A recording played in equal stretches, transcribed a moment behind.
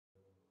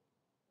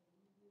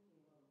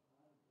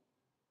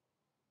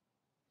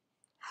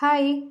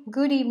Hi,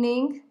 good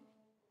evening.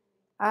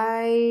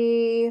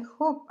 I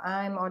hope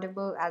I'm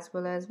audible as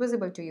well as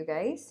visible to you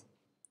guys.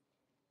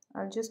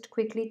 I'll just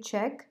quickly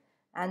check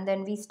and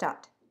then we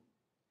start.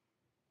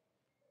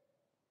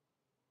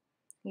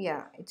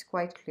 Yeah, it's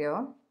quite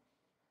clear.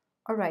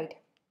 All right.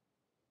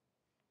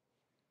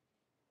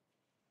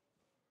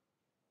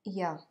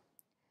 Yeah.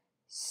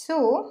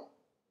 So,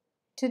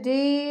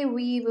 today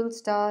we will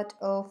start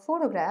a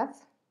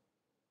photograph.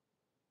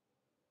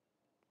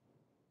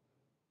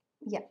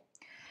 Yeah.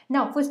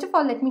 Now, first of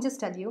all, let me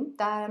just tell you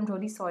that I'm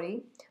really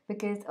sorry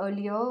because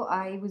earlier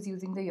I was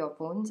using the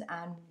earphones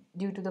and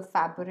due to the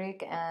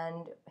fabric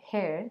and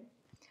hair,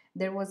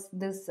 there was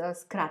this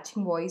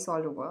scratching voice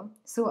all over.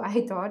 So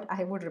I thought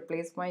I would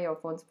replace my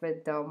earphones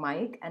with the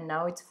mic, and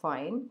now it's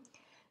fine.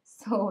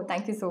 So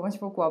thank you so much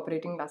for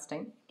cooperating last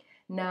time.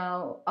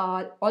 Now,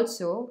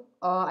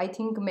 I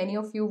think many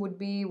of you would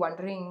be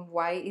wondering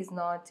why is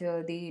not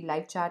the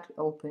live chat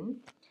open?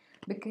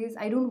 Because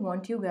I don't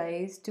want you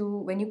guys to,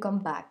 when you come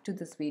back to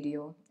this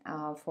video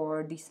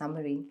for the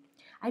summary,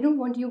 I don't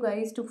want you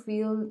guys to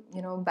feel,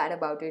 bad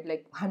about it,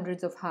 like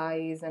hundreds of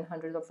highs and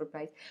hundreds of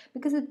replies,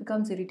 because it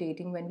becomes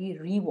irritating when we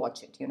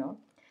rewatch it.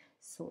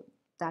 So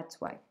that's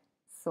why.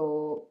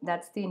 So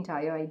that's the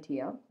entire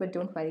idea. But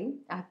don't worry,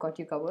 I've got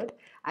you covered.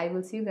 I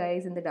will see you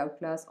guys in the doubt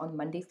class on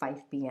Monday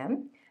 5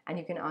 p.m. and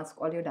you can ask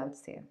all your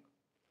doubts there.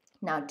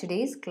 Now,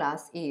 today's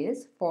class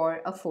is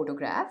for a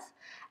photograph,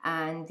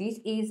 and this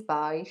is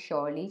by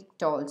Shirley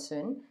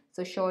Tolson.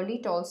 So,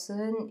 Shirley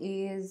Tolson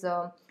is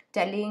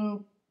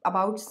telling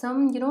about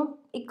some,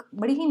 एक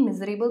बड़ी ही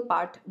miserable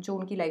part जो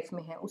उनकी life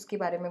में है, उसके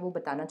बारे में वो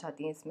बताना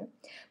चाहती हैं इसमें.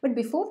 But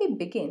before we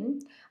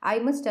begin, I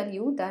must tell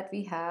you that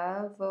we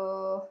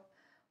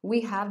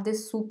have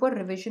this super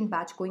revision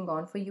batch going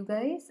on for you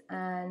guys,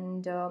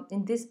 and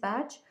in this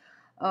batch,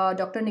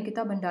 Dr.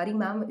 Nikita Bhandari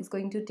ma'am is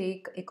going to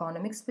take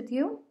economics with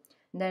you.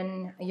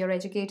 Then your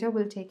educator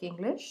will take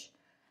English.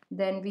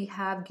 Then we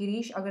have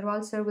Girish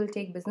Agarwal sir will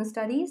take business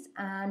studies,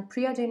 and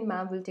Priya Jain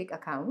ma'am will take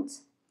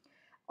accounts.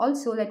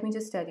 Also, let me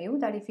just tell you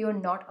that if you are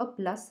not a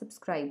plus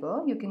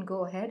subscriber, you can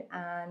go ahead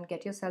and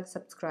get yourself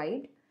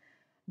subscribed.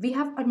 We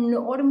have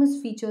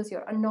enormous features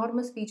here,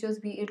 enormous features,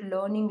 be it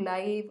learning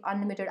live,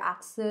 unlimited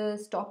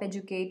access, top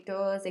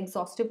educators,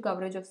 exhaustive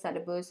coverage of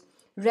syllabus,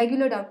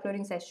 regular doubt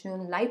clearing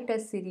session, live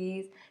test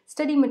series,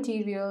 study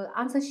material,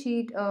 answer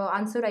sheet,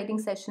 answer writing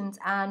sessions,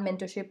 and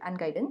mentorship and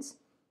guidance.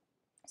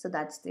 So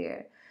that's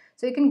there.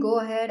 So you can go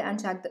ahead and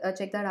check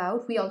that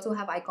out. We also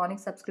have iconic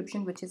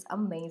subscription, which is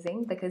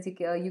amazing because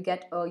you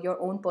get your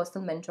own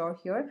personal mentor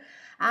here,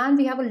 and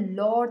we have a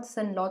lots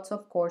and lots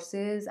of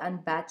courses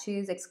and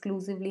batches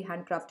exclusively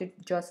handcrafted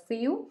just for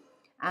you.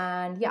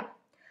 And yeah,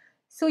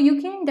 so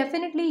you can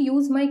definitely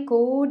use my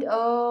code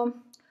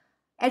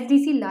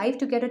SDC Live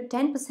to get a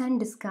 10%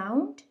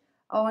 discount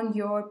on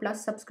your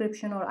plus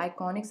subscription or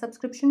iconic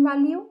subscription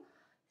value.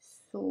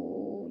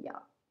 So yeah,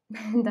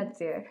 that's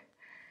there.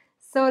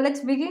 So let's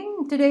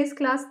begin today's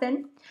class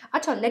then.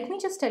 Acha, let me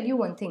just tell you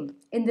one thing.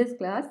 In this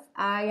class,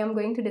 I am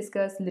going to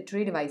discuss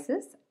literary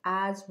devices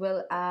as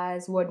well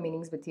as word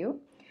meanings with you.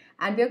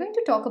 And we are going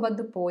to talk about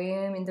the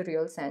poem in the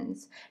real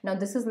sense. Now,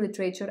 this is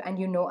literature, and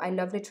you know I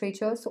love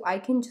literature, so I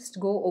can just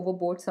go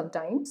overboard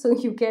sometimes. So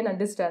you can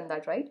understand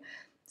that, right?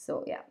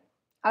 So, yeah.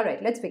 All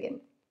right, let's begin.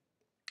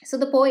 So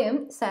the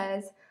poem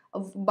says,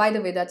 by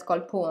the way, that's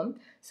called poem.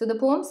 So the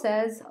poem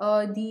says,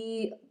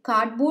 the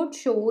cardboard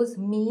shows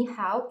me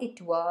how it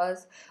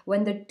was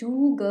when the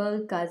two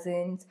girl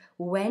cousins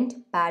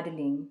went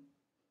paddling,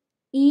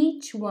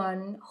 each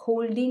one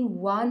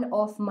holding one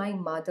of my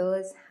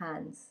mother's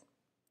hands.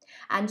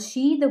 And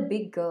she, the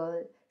big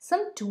girl,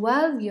 some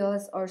 12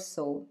 years or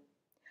so,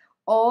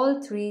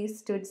 all three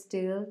stood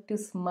still to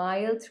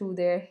smile through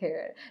their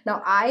hair.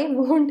 Now I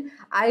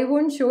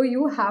won't show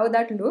you how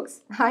that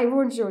looks. I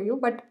won't show you,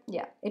 but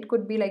yeah, it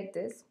could be like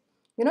this.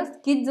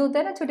 Kids होते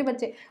हैं ना छोटे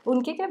बच्चे,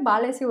 उनके क्या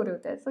बाल ऐसे हो रहे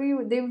होते हैं, so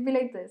they would be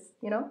like this.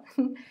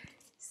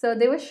 So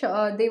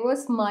they were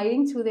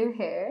smiling through their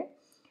hair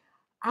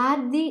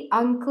at the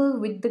uncle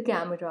with the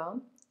camera,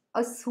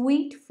 a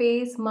sweet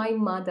face my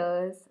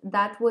mother's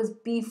that was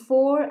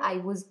before I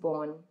was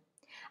born,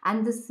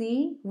 and the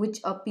sea, which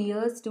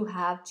appears to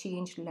have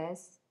changed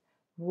less,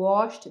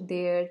 washed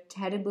their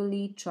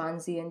terribly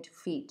transient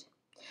feet.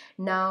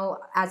 Now,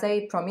 as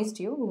I promised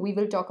you, we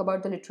will talk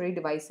about the literary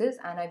devices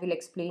and I will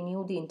explain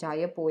you the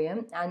entire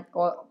poem and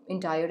or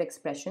entire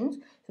expressions.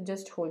 So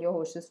just hold your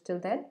horses till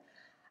then.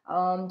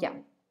 Yeah.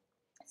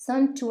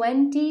 Some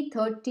 20,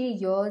 30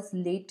 years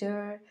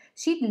later,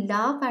 she'd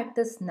laugh at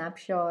the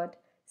snapshot.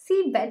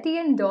 See Betty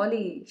and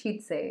Dolly,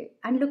 she'd say,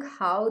 and look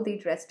how they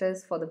dressed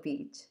us for the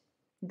beach.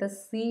 The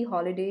sea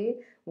holiday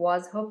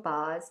was her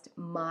past,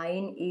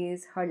 mine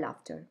is her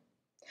laughter.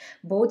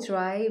 Both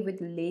dry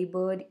with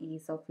labored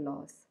ease of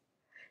loss.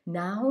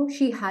 Now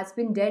she has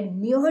been dead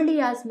nearly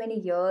as many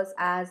years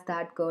as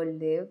that girl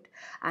lived,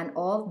 and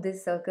of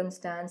this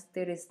circumstance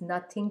there is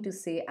nothing to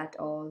say at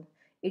all.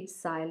 Its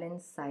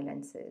silence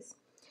silences.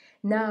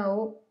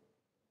 Now,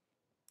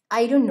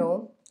 I don't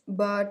know,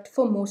 but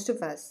for most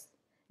of us,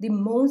 the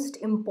most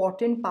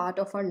important part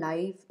of our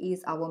life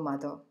is our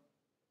mother.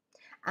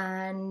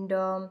 And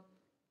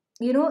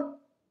you know,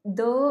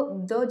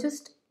 the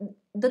just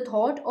the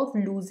thought of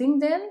losing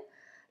them,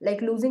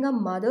 like losing our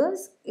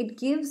mothers, it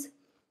gives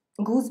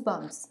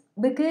goosebumps,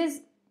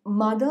 because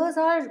mothers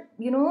are,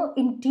 you know,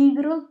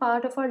 integral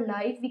part of our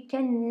life. We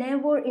can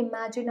never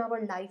imagine our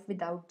life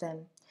without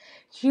them.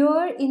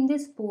 Here in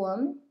this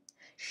poem,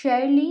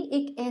 Shirley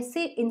एक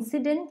ऐसे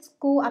incidents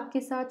को आपके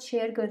साथ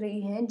share कर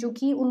रही हैं जो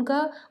कि उनका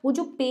वो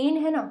जो पेन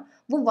है ना,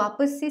 वो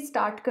वापस से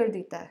स्टार्ट कर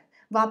देता है,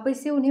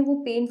 वापस से उन्हें वो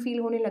पेन फील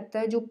होने लगता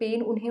है जो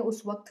पेन उन्हें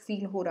उस वक्त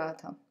फील हो रहा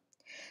था.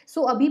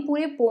 सो अभी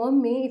पूरे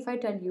पोम में इफ़ आई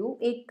टेल यू,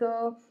 एक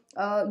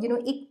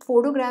एक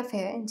फोटोग्राफ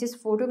है, जिस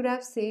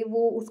फोटोग्राफ से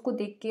वो उसको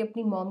देख के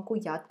अपनी मॉम को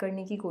याद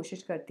करने की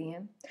कोशिश करती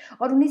हैं,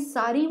 और उन्हें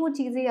सारी वो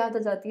चीज़ें याद आ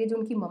जाती है जो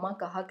उनकी ममा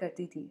कहा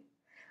करती थी.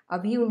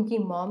 अभी उनकी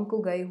मॉम को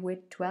गए हुए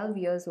 12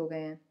 ईयर्स हो गए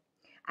हैं,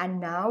 and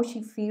now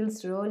she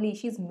feels really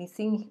she is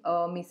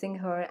missing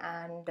her,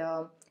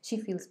 and she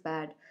feels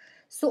bad.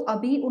 सो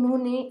अभी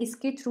उन्होंने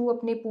इसके थ्रू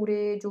अपने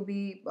पूरे जो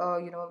भी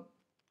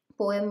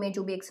पोएम में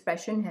जो भी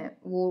एक्सप्रेशन है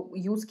वो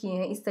यूज़ किए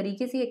हैं, इस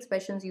तरीके से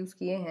एक्सप्रेशंस यूज़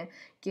किए हैं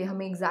कि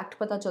हमें एग्जैक्ट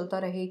पता चलता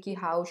रहे कि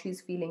हाउ शी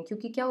इज़ फीलिंग.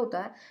 क्योंकि क्या होता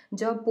है,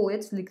 जब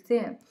पोएट्स लिखते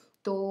हैं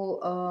तो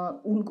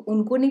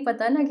उनको नहीं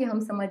पता ना कि हम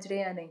समझ रहे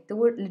हैं या नहीं, तो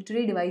वो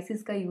लिटरेरी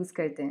डिवाइसेस का यूज़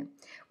करते हैं.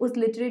 उस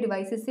लिटरेरी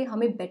डिवाइसेस से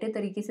हमें बेटर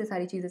तरीके से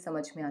सारी चीज़ें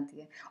समझ में आती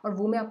है, और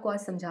वो मैं आपको आज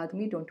समझा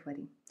दूँगी, डोंट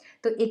वरी.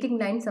 तो एक एक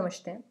लाइन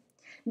समझते हैं.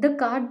 The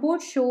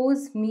cardboard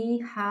shows me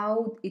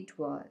how it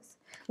was.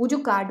 वो जो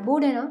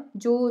कार्डबोर्ड है ना,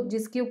 जो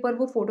जिसके ऊपर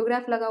वो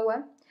फोटोग्राफ लगा हुआ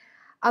है,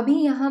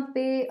 अभी यहाँ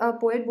पे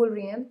पोएट बोल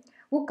रही हैं,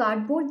 वो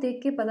कार्डबोर्ड देख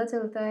के पता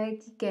चलता है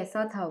कि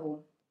कैसा था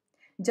वो,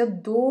 जब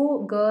दो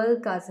गर्ल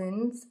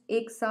कज़िन्स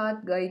एक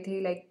साथ गए थे,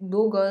 लाइक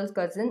दो गर्ल्स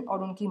कज़िन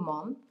और उनकी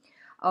मॉम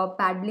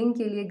पैडलिंग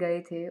के लिए गए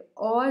थे,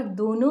 और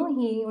दोनों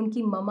ही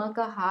उनकी ममा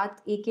का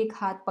हाथ एक एक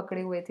हाथ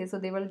पकड़े हुए थे. सो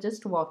दे were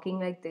just walking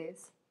like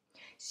this.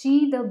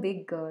 She the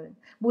big girl.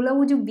 बोला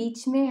वो जो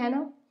बीच में है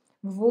ना,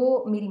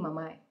 वो मेरी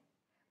ममा है,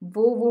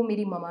 वो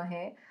मेरी ममा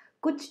है.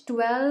 कुछ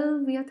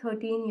 12 या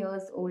 13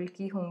 इयर्स ओल्ड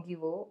की होंगी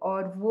वो,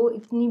 और वो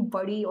इतनी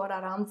बड़ी और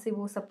आराम से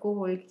वो सबको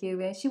होल्ड किए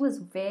हुए हैं. She was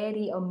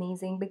very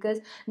amazing, because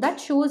that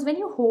shows when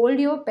you hold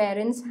your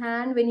parents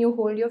hand, when you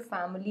hold your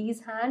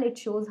families hand, it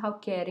shows how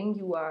caring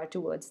you are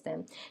towards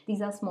them.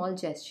 These are small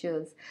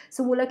gestures.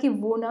 सो बोला कि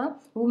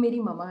वो मेरी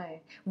mama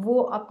है, वो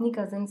अपनी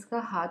cousins का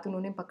हाथ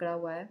उन्होंने पकड़ा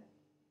हुआ है.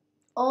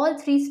 All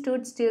three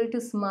stood still to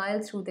smile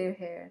through their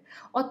hair.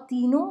 और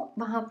तीनों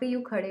वहाँ पे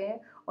यूँ खड़े हैं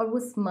और वो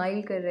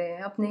स्माइल कर रहे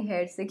हैं अपने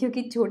हेयर से,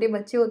 क्योंकि छोटे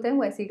बच्चे होते हैं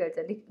वो ऐसे ही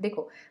करते हैं.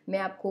 देखो मैं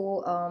आपको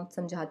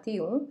समझाती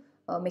हूँ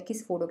मैं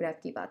किस फोटोग्राफ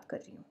की बात कर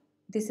रही हूँ.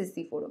 This is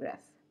the photograph.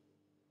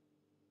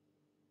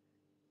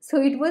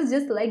 So it was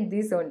just like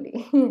this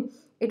only.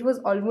 It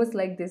was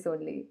almost like this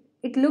only.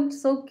 It looked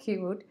so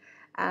cute.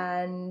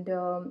 And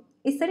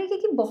इस तरीके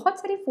की बहुत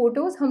सारी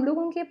फ़ोटोज़ हम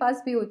लोगों के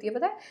पास भी होती है.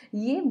 पता है,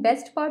 ये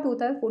बेस्ट पार्ट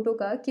होता है फ़ोटो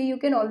का कि you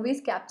can always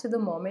capture the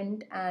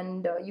moment,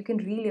 and you can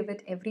relive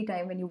it every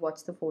time when you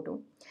watch the photo.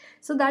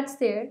 So that's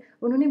there.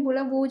 उन्होंने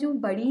बोला वो जो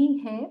बड़ी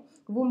हैं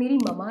वो मेरी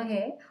ममा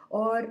है,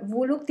 और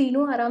वो लोग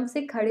तीनों आराम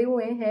से खड़े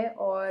हुए हैं,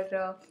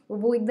 और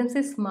वो एकदम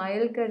से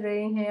स्माइल कर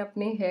रहे हैं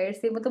अपने हेयर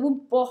से, मतलब वो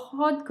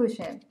बहुत खुश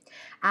हैं.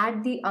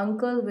 At the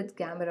uncle with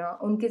camera.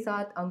 उनके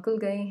साथ अंकल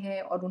गए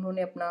हैं और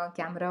उन्होंने अपना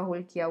कैमरा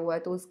होल्ड किया हुआ है,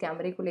 तो उस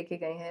कैमरे को लेके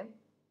गए हैं.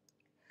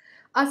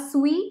 A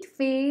sweet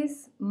face,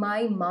 my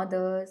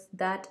mother's,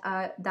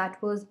 that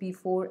was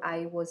before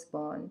I was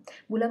born.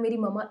 बोला मेरी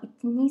ममा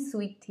इतनी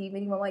स्वीट थी,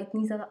 मेरी ममा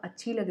इतनी ज़्यादा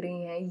अच्छी लग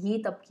रही हैं, ये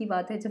तब की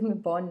बात है जब मैं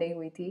बॉर्न नहीं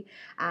हुई थी.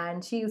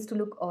 And she used to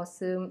look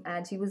awesome,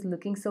 and she was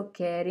looking so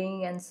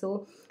caring, and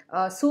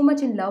so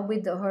much in love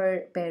with her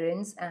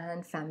parents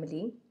and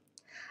family.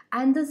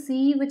 And the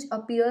sea, which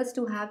appears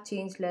to have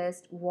changed less,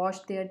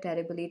 washed their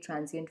terribly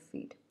transient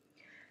feet.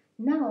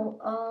 Now,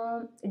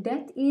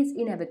 death is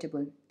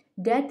inevitable.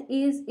 Death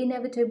is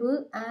inevitable,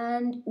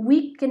 and we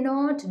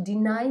cannot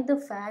deny the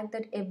fact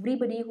that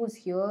everybody who's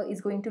here is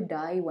going to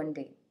die one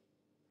day.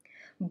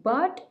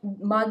 But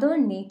Mother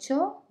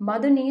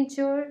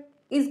Nature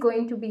is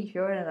going to be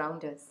here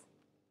around us.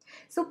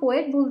 So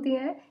poet बोलती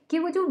हैं कि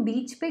वो जो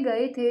बीच पे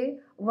गए थे,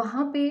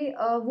 वहाँ पे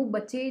वो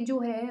बच्चे जो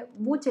हैं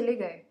वो चले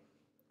गए,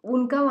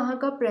 उनका वहाँ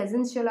का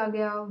प्रेजेंस चला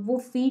गया, वो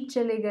फीट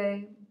चले गए,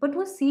 बट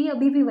वो सी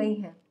अभी भी वही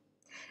है.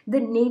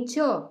 The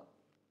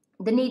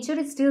nature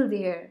is still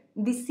there,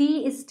 the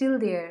sea is still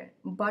there,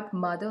 but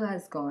mother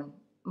has gone.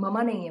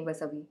 Mama नहीं है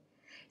बस अभी.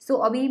 So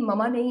अभी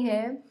ममा नहीं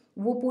है,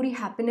 वो पूरी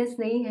हैप्पीनेस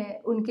नहीं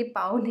है, उनके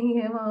पाँव नहीं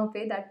है वहाँ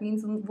पे, दैट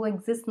मीन्स वो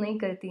एग्जिस्ट नहीं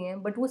करती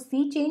हैं, बट वो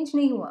सी चेंज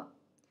नहीं हुआ,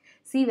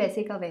 सी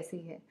वैसे का वैसे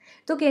ही है.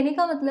 तो कहने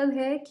का मतलब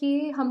है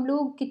कि हम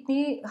लोग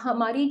कितने,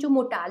 हमारी जो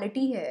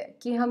मोर्टैलिटी है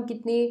कि हम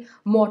कितने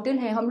मॉर्टल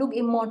हैं, हम लोग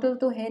इमॉर्टल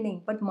तो है नहीं,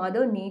 बट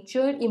मदर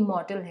नेचर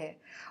इमॉर्टल है.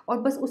 और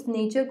बस उस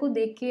नेचर को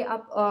देख के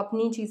आप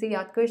अपनी चीज़ें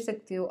याद कर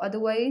सकते हो.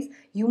 अदरवाइज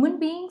ह्यूमन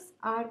बीइंग्स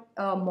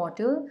आर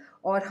मॉर्टल,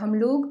 और हम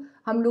लोग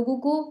हम लोगों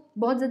को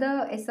बहुत ज़्यादा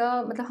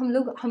ऐसा, मतलब हम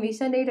लोग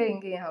हमेशा नहीं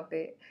रहेंगे यहाँ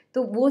पे,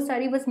 तो वो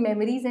सारी बस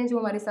मेमोरीज़ हैं जो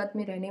हमारे साथ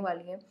में रहने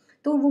वाली हैं।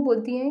 तो वो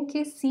बोलती हैं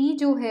कि सी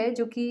जो है,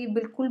 जो कि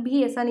बिल्कुल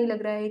भी ऐसा नहीं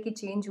लग रहा है कि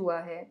चेंज हुआ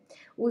है,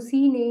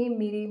 उसी ने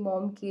मेरे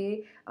मॉम के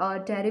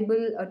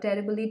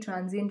टेरिबली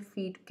ट्रांजिएंट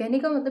फीट, कहने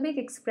का मतलब एक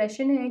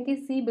एक्सप्रेशन है कि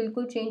सी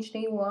बिल्कुल चेंज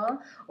नहीं हुआ,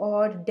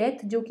 और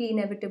डेथ जो कि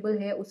इनएविटेबल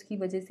है उसकी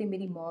वजह से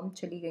मेरी मॉम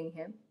चली गई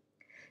हैं।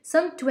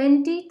 Some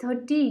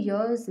 20-30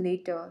 years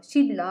later,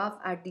 she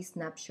laughed at the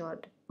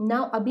snapshot.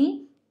 Now, अभी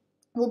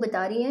वो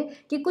बता रही हैं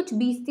कि कुछ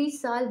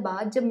 20-30 साल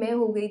बाद जब मैं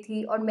हो गई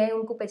थी और मैं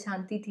उनको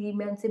पहचानती थी,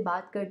 मैं उनसे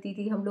बात करती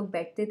थी, हम लोग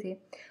बैठते थे,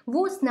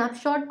 वो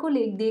स्नैपशॉट को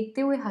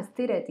देखते हुए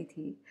हंसते रहती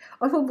थी,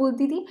 और वो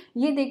बोलती थी,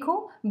 ये देखो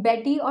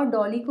बेटी और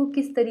डॉली को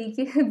किस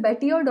तरीके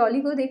बेटी और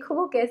डॉली को देखो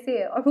वो कैसे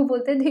है, और वो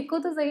बोलते हैं देखो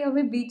तो सही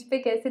हमें बीच पे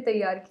कैसे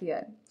तैयार किया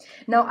है।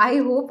 नाउ आई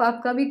होप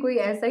आपका भी कोई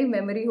ऐसा ही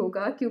मेमोरी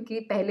होगा, क्योंकि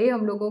पहले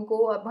हम लोगों को,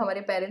 अब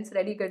हमारे पेरेंट्स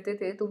रेडी करते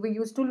थे तो we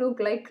use to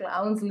look like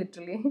clowns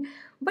literally,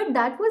 but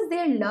that was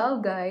their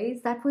love guys,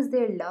 that was their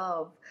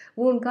love.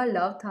 वो उनका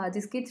लव था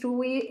जिसके थ्रू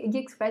वो ये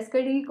एक्सप्रेस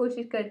करने की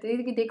कोशिश करते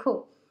थे कि देखो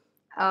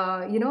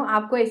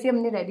आपको ऐसे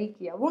हमने रेडी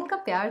किया। वो उनका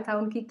प्यार था,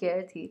 उनकी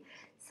केयर थी।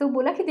 सो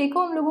बोला कि देखो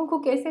हम लोगों को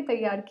कैसे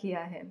तैयार किया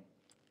है।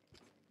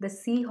 The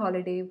C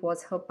holiday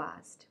was her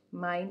past,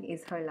 mind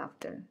is her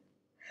laughter.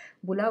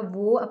 बोला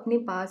वो अपने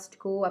पास्ट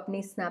को,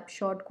 अपने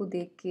स्नैपशॉट को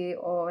देख के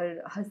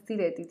और हंसती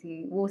रहती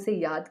थी, वो उसे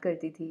याद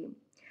करती थी,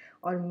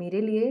 और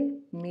मेरे लिए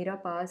मेरा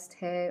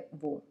पास्ट है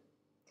वो।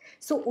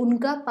 सो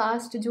उनका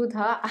पास्ट जो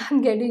था, I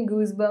am getting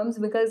goose bumps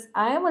because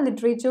I am a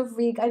literature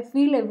freak, I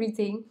feel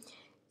everything,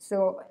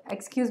 so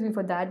excuse me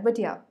for that, but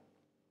या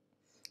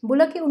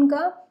बोला कि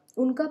उनका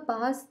उनका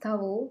पास्ट था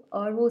वो,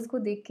 और वो उसको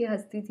देख के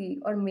हंसती थी,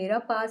 और मेरा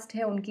पास्ट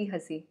है उनकी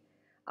हंसी।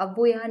 अब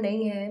वो यहाँ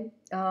नहीं है।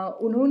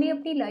 उन्होंने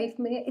अपनी लाइफ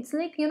में, it's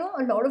like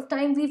a lot of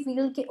times we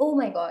feel कि oh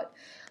my God,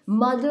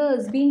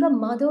 mothers, being a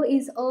mother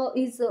is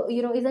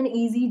an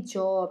easy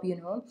job,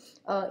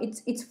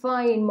 it's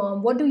fine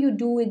mom, what do you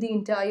do in the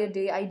entire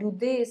day? I do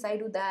this, I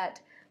do that.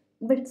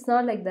 But it's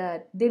not like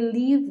that. They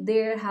leave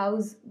their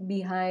house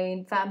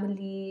behind,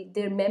 family,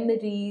 their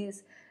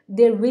memories,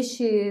 their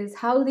wishes,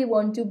 how they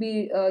want to be,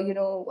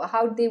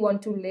 how they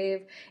want to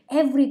live,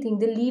 everything.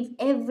 They leave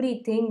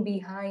everything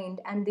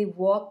behind and they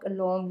walk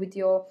along with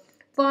your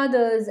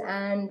fathers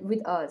and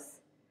with us.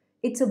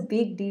 It's a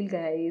big deal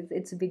guys,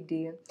 it's a big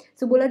deal.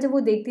 सो बोला जब वो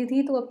देखती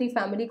थी तो अपनी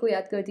family को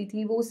याद करती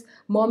थी, वो उस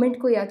मोमेंट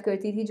को याद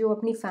करती थी जो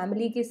अपनी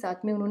फैमिली के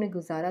साथ में उन्होंने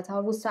गुजारा था,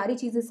 और वो सारी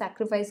चीज़ें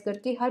सैक्रिफाइस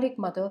करके हर एक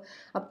मदर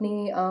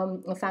अपनी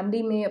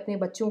फैमिली में अपने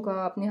बच्चों का,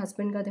 अपने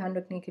हस्बैंड का ध्यान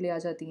रखने के लिए आ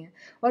जाती हैं।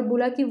 और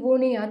बोला कि वो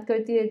उन्हें याद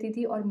करती रहती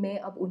थी, और मैं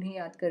अब उन्हें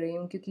याद कर रही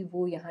हूँ क्योंकि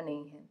वो यहाँ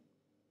नहीं है।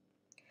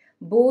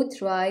 Both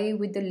thrive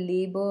with the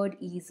लेबर्ड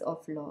ease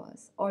of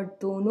loss, और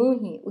दोनों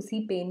ही उसी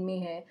पेन में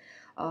है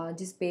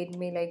जिस पेन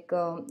में लाइक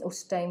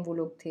उस टाइम वो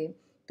लोग थे।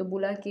 तो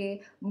बोला कि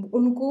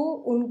उनको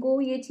उनको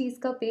ये चीज़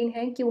का पेन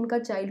है कि उनका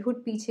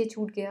चाइल्डहुड पीछे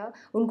छूट गया,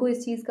 उनको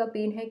इस चीज़ का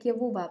पेन है कि अब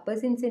वो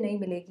वापस इनसे नहीं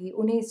मिलेगी,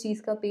 उन्हें इस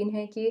चीज़ का पेन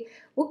है कि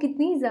वो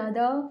कितनी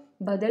ज़्यादा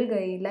बदल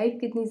गई, लाइफ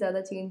कितनी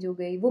ज़्यादा चेंज हो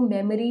गई, वो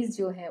मेमोरीज़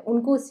जो हैं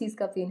उनको उस चीज़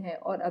का पेन है।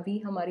 और अभी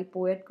हमारी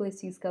पोएट को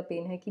इस चीज़ का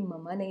पेन है कि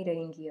मम्मा नहीं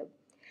रहेंगी,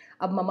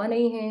 अब मम्मा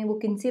नहीं हैं, वो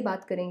किन से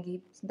बात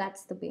करेंगी,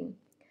 that's the pen.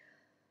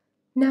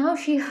 Now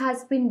she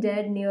has been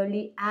dead nearly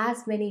as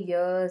many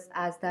years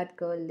as that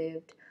girl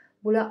lived.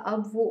 बोला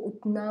अब वो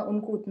उतना,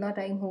 उनको उतना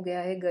टाइम हो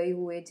गया है गए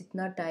हुए,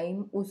 जितना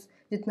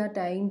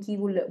टाइम की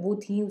वो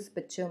थी उस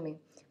पिक्चर में।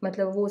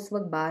 मतलब वो उस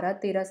वक्त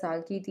 12-13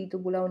 साल की थी, तो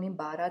बोला उन्हें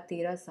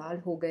 12-13 साल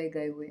हो गए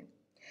गए हुए।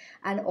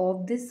 End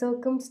of this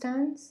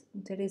circumstance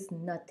there is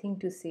nothing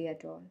to से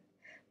एट ऑल।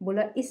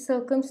 बोला इस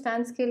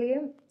सर्कमस्टांस के लिए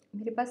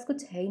मेरे पास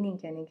कुछ है ही नहीं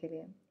कहने के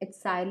लिए।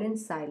 It's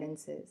silence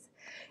silences.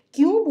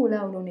 क्यों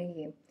बोला उन्होंने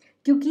ये?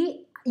 क्योंकि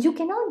you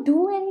cannot do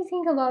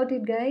anything about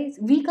it, guys.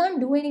 We can't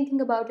do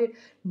anything about it.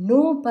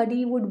 Nobody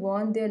would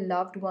want their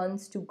loved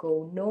ones to go.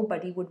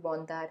 Nobody would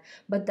want that.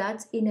 But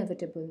that's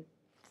inevitable.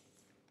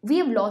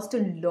 We have lost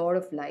a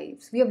lot of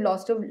lives. We have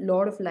lost a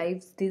lot of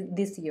lives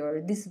this year,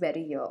 this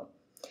very year.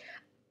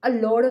 A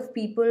lot of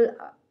people,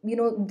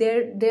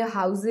 their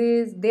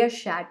houses, they are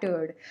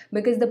shattered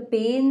because the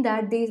pain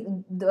that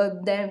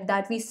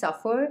that we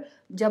suffer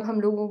जब हम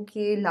लोगों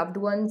के loved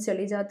ones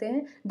चले जाते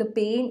हैं, the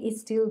pain is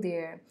still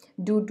there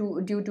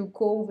due to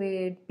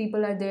COVID.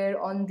 People are there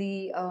on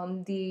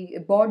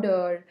the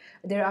border.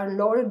 There are a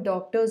lot of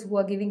doctors who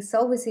are giving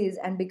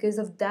services, and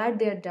because of that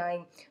they are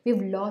dying.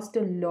 We've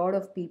lost a lot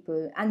of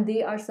people, and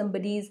they are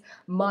somebody's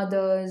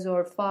mothers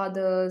or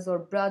fathers or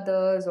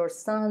brothers or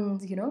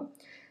sons,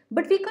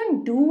 but we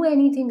can't do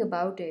anything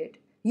about it.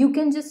 You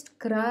can just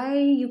cry,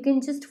 you can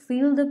just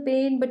feel the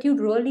pain, but you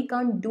really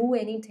can't do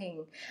anything.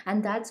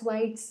 And that's why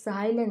it's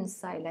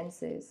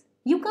silences.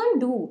 You can't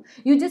do.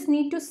 You just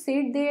need to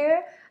sit there,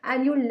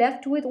 and you're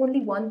left with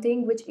only one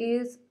thing, which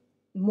is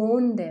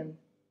mourn them.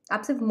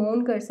 आप सिर्फ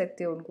मोन कर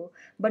सकते हो उनको,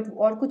 but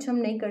और कुछ हम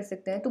नहीं कर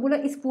सकते हैं। तो बोला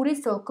इस पूरे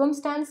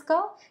सर्कमस्टांस का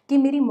कि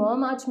मेरी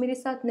मॉम आज मेरे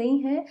साथ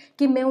नहीं है,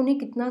 कि मैं उन्हें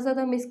कितना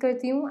ज़्यादा मिस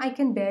करती हूँ, I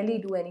can बैरली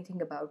do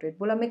anything about it.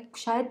 बोला मैं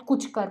शायद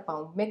कुछ कर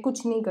पाऊँ, मैं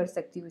कुछ नहीं कर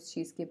सकती हूँ इस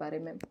चीज़ के बारे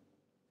में।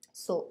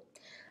 So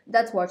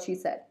that's what she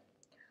said.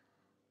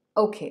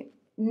 Okay,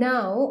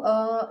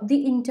 now the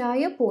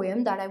entire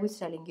poem that I was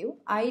telling you,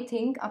 I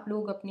think आप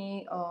लोग अपने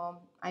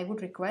I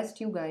would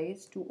request you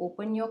guys to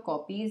open your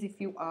copies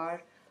if you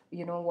are,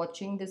 you know,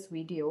 watching this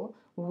video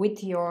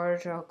with your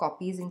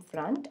copies in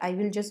front. I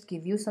will just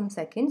give you some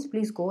seconds.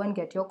 Please go and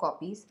get your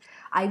copies.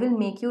 I will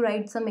make you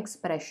write some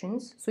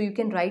expressions, so you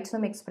can write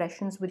some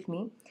expressions with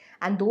me.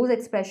 And those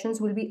expressions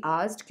will be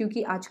asked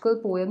क्योंकि आजकल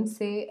poem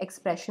से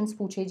expressions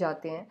पूछे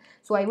जाते हैं.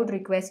 So I would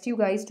request you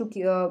guys to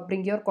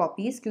bring your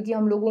copies क्योंकि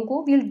हम लोगों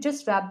को we'll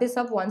just wrap this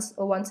up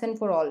once and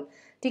for all.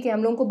 ठीक है,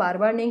 हम लोगों को बार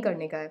बार नहीं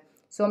करने का है.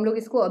 So हम लोग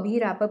इसको अभी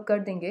wrap up कर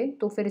देंगे.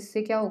 तो फिर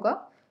इससे क्या होगा,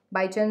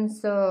 बाई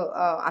चांस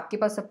आपके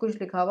पास सब कुछ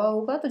लिखा हुआ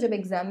होगा तो जब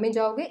एग्ज़ाम में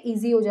जाओगे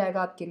ईजी हो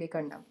जाएगा आपके लिए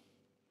करना.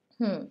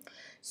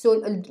 सो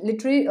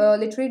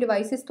लिटरेरी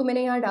डिवाइसेस तो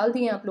मैंने यहाँ डाल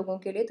दिए हैं आप लोगों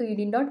के लिए, तो you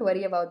need not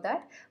worry about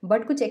that.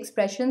 But कुछ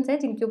एक्सप्रेशंस हैं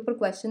जिनके ऊपर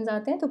क्वेश्चंस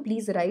आते हैं, तो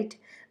प्लीज़ राइट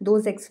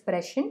दोज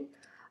एक्सप्रेशन.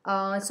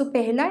 सो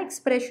पहला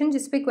एक्सप्रेशन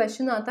जिस पे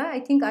क्वेश्चन आता है, I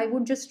think I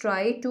would just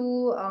try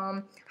to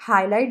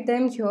highlight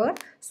them here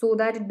so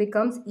that it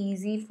becomes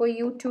easy for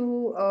you to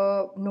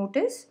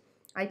notice.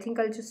 I think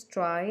I just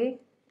try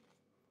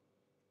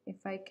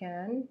if I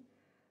can.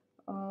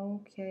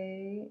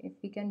 Okay, if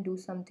we can do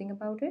something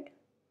about it.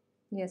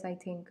 Yes, I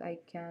think I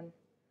can.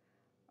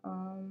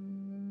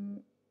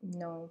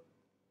 No,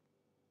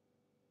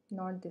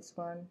 not this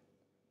one.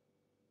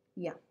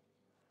 Yeah,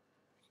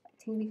 I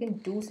think we can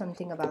do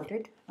something about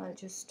it. I'll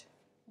just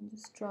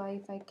try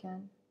if I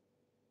can.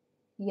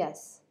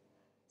 Yes,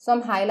 so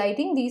I'm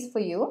highlighting these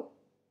for you.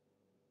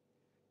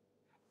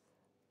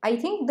 I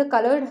think the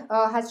color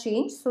has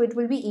changed, so it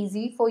will be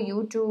easy for you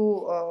to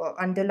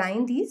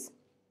underline these.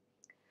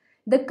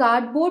 The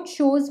cardboard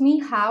shows me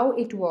how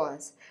it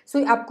was.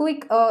 So आपको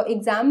एक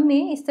exam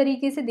में इस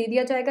तरीके से दे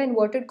दिया जाएगा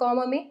inverted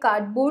comma में,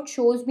 cardboard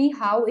shows me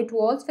how it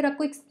was. फिर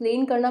आपको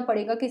एक्सप्लेन करना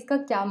पड़ेगा कि इसका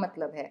क्या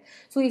मतलब है.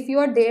 So if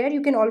you are there,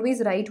 you can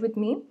always write with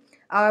me.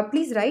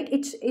 Please write.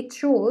 It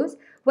shows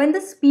when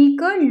the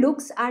speaker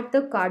looks at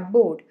the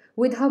cardboard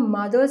with her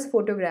mother's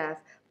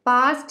photograph,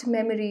 past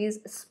memories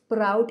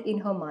sprout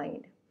in her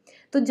mind.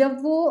 तो जब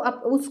वो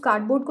अब उस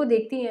cardboard को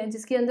देखती हैं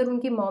जिसके अंदर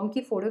उनकी मॉम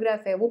की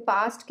फ़ोटोग्राफ है, वो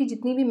पास्ट की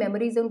जितनी भी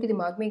मेमोरीज हैं उनके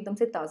दिमाग में एकदम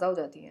से ताज़ा हो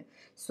जाती हैं.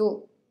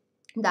 So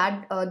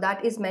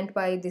that is meant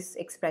by this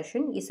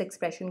expression. इस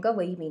एक्सप्रेशन का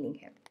वही मीनिंग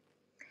है.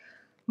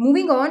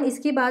 मूविंग ऑन,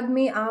 इसके बाद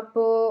में आप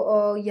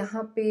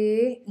यहाँ पे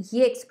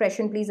ये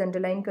एक्सप्रेशन प्लीज़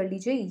अंडरलाइन कर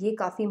लीजिए. ये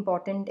काफ़ी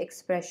इंपॉर्टेंट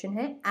एक्सप्रेशन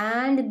है.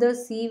 And the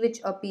C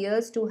which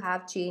appears to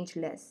have change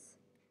less.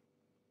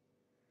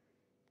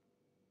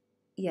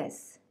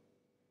 Yes,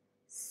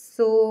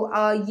 सो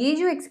ये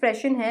जो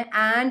एक्सप्रेशन है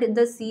and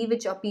the C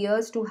which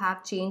appears to have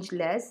change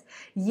less,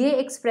 ये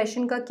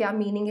एक्सप्रेशन का क्या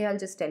मीनिंग है? I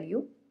just tell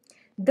you.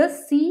 The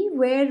C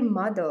where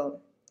mother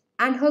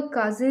and her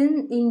cousin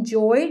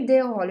enjoyed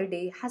their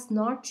holiday has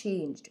not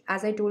changed,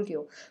 as I told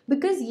you,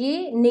 because ये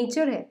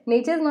nature है.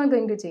 Nature is not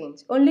going to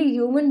change. Only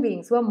human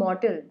beings who are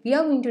mortal, we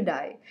are going to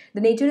die.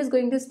 The nature is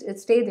going to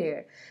stay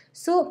there.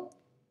 So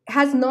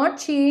has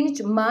not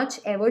changed much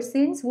ever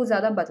since. वो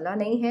ज़्यादा बदला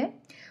नहीं है.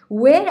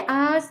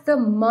 Whereas the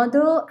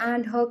mother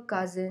and her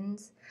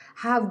cousins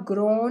have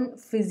grown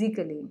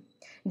physically.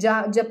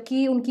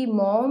 जबकि उनकी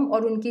mom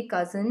और उनके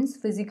cousins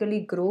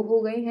physically grow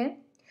हो गए हैं.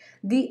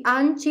 The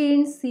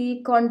unchanged sea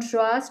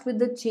contrast with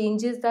the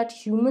changes that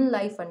human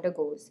life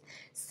undergoes.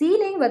 Sea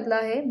नहीं बदला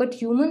है, but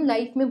human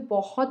life में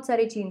बहुत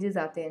सारे changes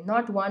आते हैं.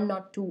 Not one,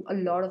 not two, a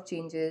lot of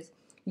changes.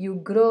 You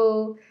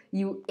grow,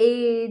 you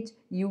age,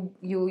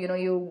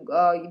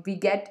 we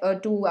get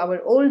to our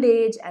old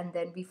age, and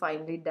then we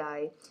finally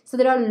die. So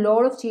there are a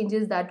lot of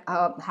changes that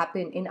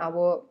happen in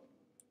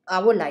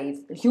our life,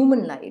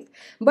 human life.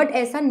 But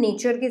ऐसा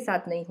nature के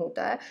साथ नहीं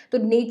होता है. तो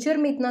nature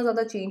में इतना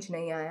ज़्यादा चेंज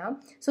नहीं आया.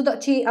 So the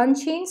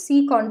unchange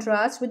C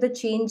contrast with the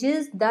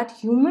changes that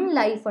human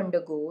life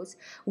undergoes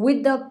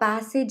with the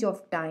passage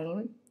of time.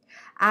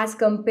 As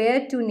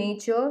compare to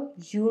nature,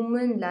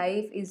 human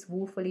life is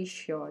वूफुली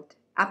short.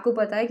 आपको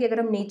पता है कि अगर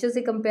हम नेचर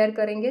से कंपेयर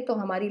करेंगे तो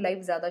हमारी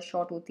लाइफ ज़्यादा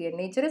शॉर्ट होती है.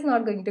 Nature is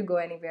not going to go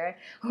anywhere,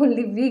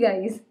 only we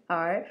guys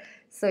are.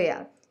 सो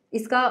या,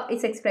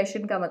 इस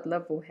एक्सप्रेशन का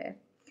मतलब वो है.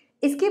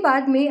 इसके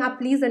बाद में आप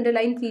प्लीज़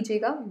अंडरलाइन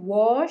कीजिएगा,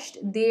 washed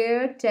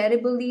there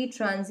terribly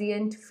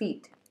transient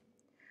feet.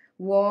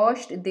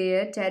 Washed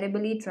there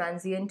terribly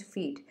transient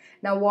feet.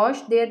 ना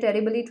washed there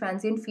terribly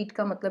transient feet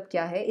का मतलब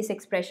क्या है? इस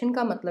एक्सप्रेशन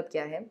का मतलब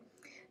क्या है?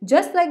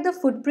 Just like the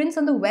footprints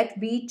on the wait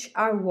beach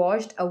are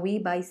washed away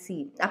by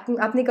सी. आप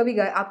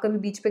कभी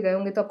बीच पे गए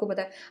होंगे तो आपको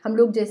पता है, हम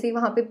लोग जैसे ही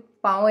वहाँ पे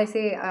पाँव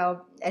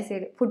ऐसे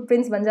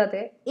फुटप्रिंट्स बन जाते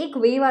हैं, एक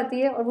वेव आती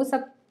है और वो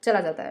सब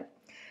चला जाता है.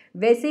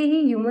 वैसे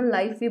ही ह्यूमन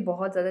लाइफ भी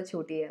बहुत ज़्यादा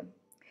छोटी है.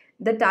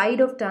 The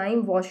Tide of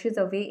time washes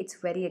away it's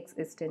very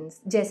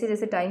existence. जैसे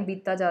जैसे टाइम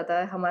बीतता जाता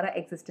है हमारा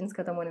एग्जिस्टेंस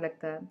ख़त्म होने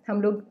लगता है.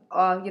 हम लोग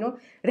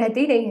रहते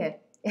ही नहीं हैं.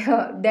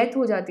 डेथ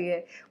हो जाती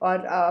है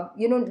और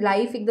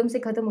लाइफ एकदम से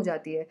ख़त्म हो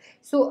जाती है.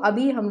 सो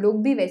अभी हम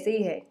लोग भी वैसे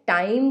ही है,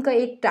 टाइम का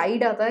एक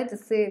टाइड आता है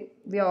जिससे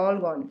we are all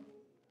gone.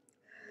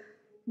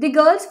 The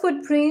girls'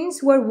 footprints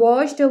were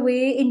washed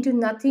away into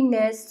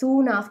nothingness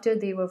soon after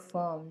they were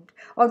formed.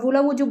 और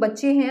बोला वो जो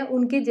बच्चे हैं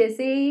उनके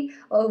जैसे ही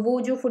वो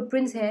जो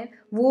फुटप्रिंट्स हैं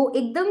वो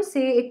एकदम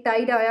से एक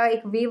टाइड आया,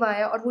 एक वेव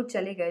आया और वो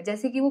चले गए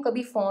जैसे कि वो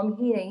कभी फॉर्म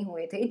ही नहीं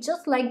हुए थे. It's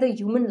just like the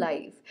human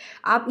life.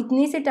 आप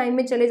इतने से टाइम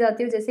में चले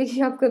जाते हो जैसे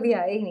कि आप कभी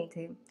आए ही नहीं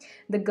थे.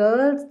 The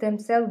girls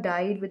themselves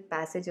died with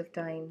passage of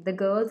time. The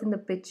girls in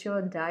the picture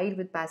died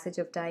with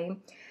passage of time.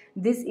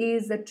 This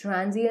is the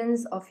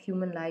transience of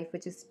human life,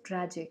 which is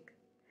tragic.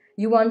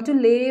 You want to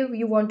live,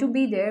 you want to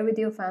be there with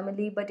your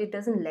family, but it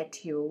doesn't let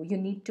you. You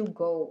need to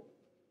go.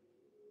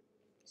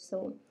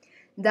 So,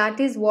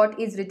 that is what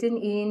is written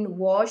in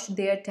Wash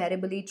Their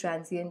Terribly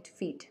Transient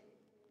Feet.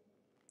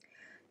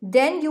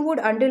 Then you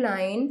would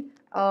underline,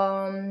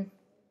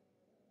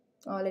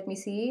 let me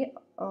see.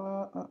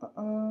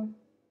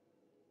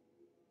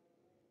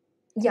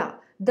 Yeah,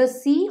 the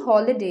sea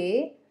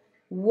holiday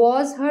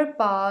was her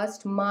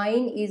past,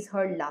 mine is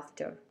her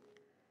laughter.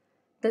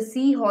 The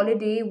sea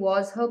holiday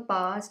was her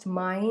past,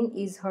 mine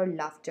is her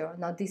laughter.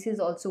 Now this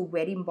is also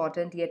very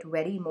important yet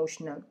very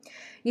emotional.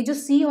 ये जो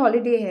sea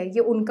holiday है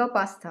ये उनका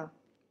पास था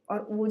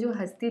और वो जो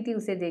हंसती थी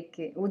उसे देख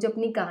के, वो जो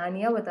अपनी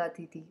कहानियाँ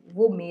बताती थी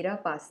वो मेरा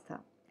पास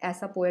था,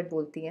 ऐसा पोएट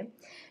बोलती हैं.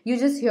 You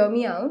just hear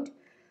me out.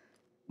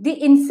 The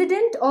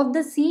incident of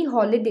the sea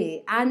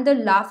holiday and the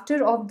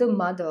laughter of the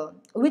mother,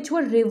 which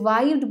were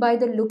revived by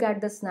the look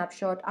at the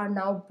snapshot, are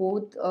now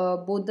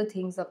both the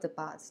things of the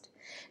past.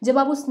 जब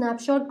आप उस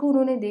snapshot को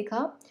उन्होंने देखा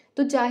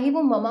तो चाहे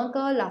वो mama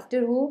का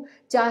लाफ्टर हो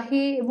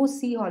चाहे वो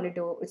सी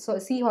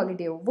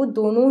हॉलीडे हो वो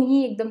दोनों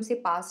ही एकदम से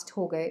पास्ट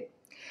हो गए.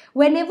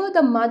 Whenever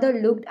the mother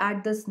looked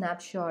at the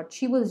snapshot,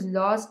 she was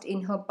lost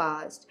in her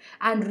past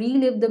and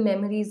relived the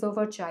memories of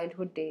her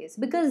childhood days.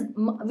 Because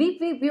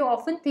we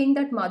often think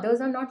that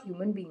mothers are not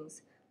human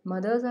beings.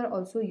 Mothers are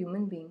also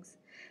human beings.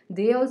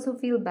 They also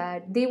feel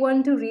bad. They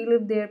want to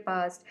relive their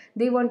past.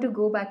 They want to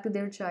go back to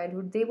their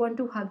childhood. They want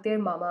to hug their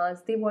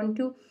mamas. They want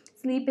to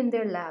sleep in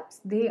their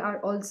laps. They are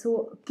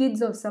also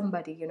kids of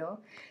somebody, you know.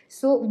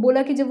 So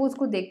बोला कि जब वो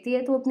उसको देखती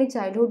है तो अपने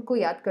childhood को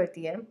याद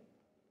करती है.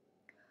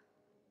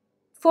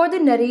 For the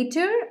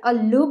narrator, a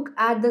look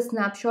at the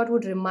snapshot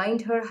would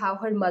remind her how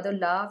her mother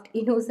laughed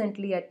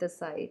innocently at the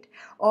sight.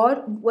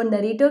 और वो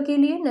नरेटर के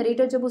लिए,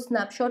 नरेटर जब उस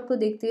स्नैपशॉट को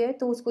देखती है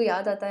तो उसको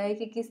याद आता है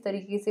कि किस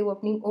तरीके से वो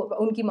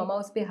उनकी ममा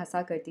उस पर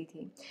हंसा करती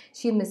थी.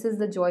 She misses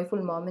the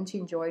joyful moments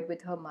she enjoyed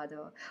with her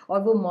mother.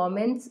 और वो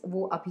moments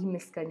वो अभी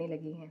मिस करने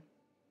लगी हैं.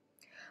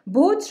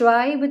 Both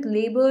try with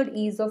labored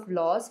ease of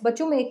loss.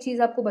 बच्चों मैं एक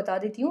चीज़ आपको बता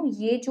देती हूँ,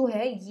 ये जो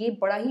है ये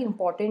बड़ा ही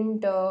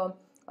इम्पॉर्टेंट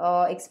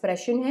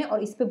एक्सप्रेशन है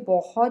और इस पे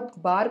बहुत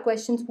बार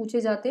क्वेश्चंस पूछे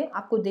जाते हैं,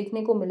 आपको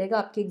देखने को मिलेगा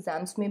आपके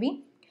एग्जाम्स में भी.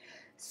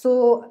 So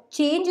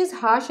change is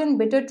harsh and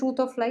bitter truth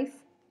of life.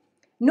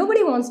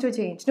 Nobody wants to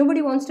change.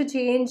 Nobody wants to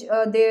change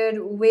their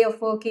way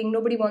of working.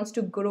 Nobody wants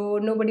to grow.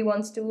 Nobody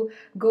wants to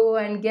go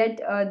and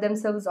get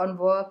themselves on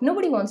work.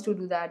 Nobody wants to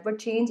do that. But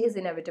change is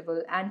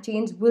inevitable and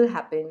change will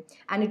happen.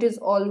 And it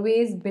is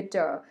always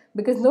bitter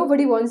because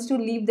nobody wants to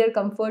leave their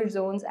comfort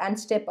zones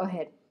and step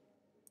ahead.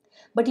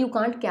 But you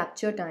can't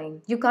capture time,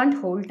 you can't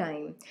hold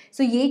time.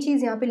 सो ये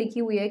चीज़ यहाँ पे लिखी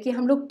हुई है कि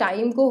हम लोग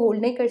time को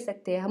होल्ड नहीं कर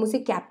सकते हैं, हम उसे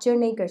कैप्चर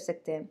नहीं कर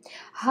सकते हैं.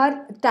 हर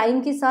टाइम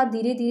के साथ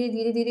धीरे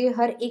धीरे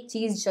हर एक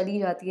चीज़ चली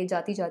जाती है,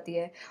 जाती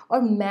है.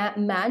 और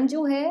मैन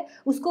जो है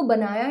उसको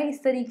बनाया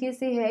इस तरीके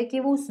से है कि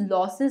वो उस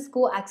लॉसेस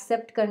को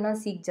एक्सेप्ट करना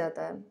सीख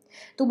जाता है.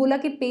 तो बोला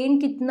कि पेन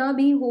कितना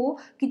भी हो,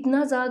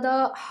 कितना ज़्यादा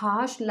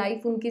हार्श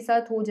लाइफ उनके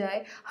साथ हो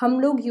जाए, हम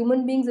लोग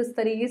ह्यूमन बींग्स इस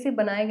तरीके से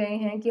बनाए गए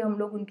हैं कि हम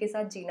लोग उनके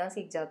साथ जीना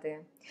सीख जाते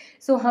हैं.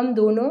 सो हम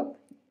दोनों,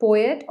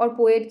 पोएट और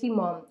पोएट की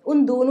मॉम,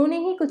 उन दोनों ने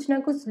ही कुछ ना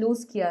कुछ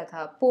लूज़ किया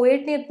था.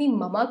 पोएट ने अपनी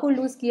ममा को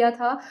लूज़ किया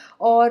था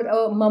और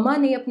ममा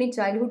ने अपने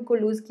चाइल्डहुड को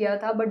लूज़ किया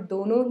था, बट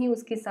दोनों ही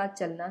उसके साथ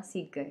चलना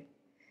सीख गए.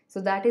 So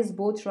that is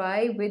both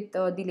try with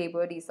the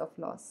labour ease of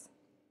loss.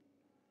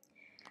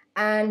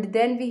 And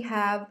then we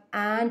have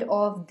and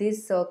of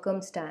this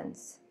circumstance.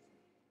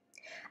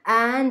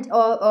 And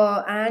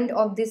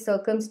of this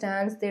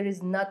circumstance there is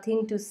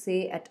nothing to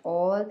say at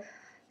all.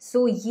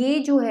 So ये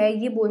जो है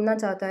ये बोलना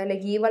चाहता है,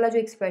 like ये वाला जो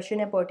expression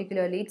है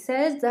particularly, it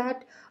says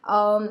that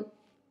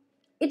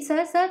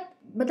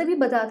मतलब ये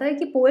बताता है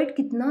कि पोएट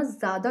कितना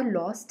ज़्यादा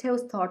लॉस्ट है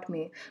उस थॉट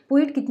में,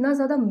 पोएट कितना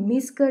ज़्यादा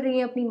मिस कर रही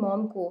है अपनी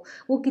मॉम को,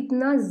 वो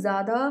कितना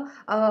ज़्यादा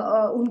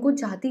उनको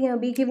चाहती हैं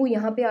अभी कि वो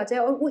यहाँ पे आ जाए,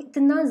 और वो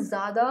इतना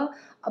ज़्यादा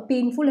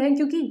पेनफुल है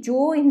क्योंकि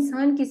जो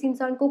इंसान किसी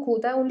इंसान को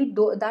खोता है only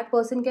that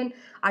person can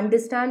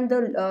understand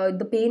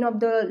the pain of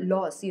the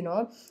loss, you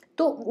know.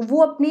 तो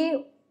वो अपने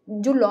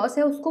जो लॉस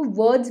है उसको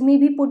वर्ड्स में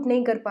भी पुट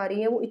नहीं कर पा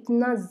रही है, वो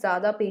इतना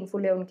ज़्यादा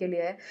पेनफुल है उनके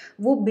लिए।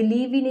 वो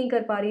बिलीव ही नहीं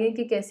कर पा रही है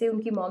कि कैसे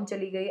उनकी मॉम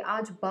चली गई।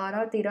 आज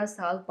 12-13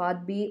 साल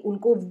बाद भी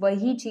उनको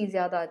वही चीज़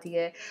याद आती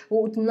है,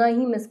 वो उतना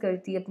ही मिस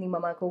करती है अपनी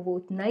ममा को, वो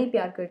उतना ही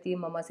प्यार करती है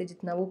ममा से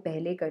जितना वो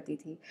पहले करती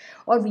थी।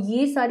 और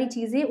ये सारी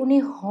चीज़ें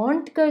उन्हें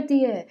हॉन्ट करती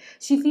है।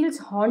 She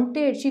feels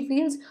haunted, she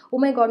feels O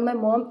my God my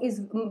mom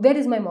is, where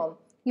is my mom,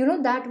 you know,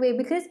 that way.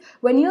 Because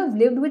when you have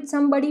lived with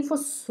somebody for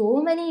so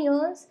many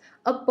years,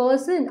 a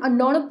person,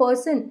 not a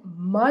person,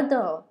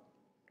 mother,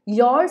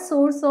 your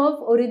source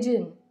of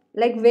origin,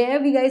 like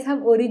where we guys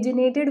have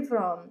originated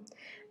from,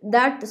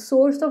 that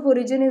source of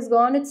origin is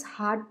gone. It's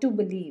hard to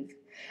believe.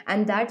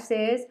 And that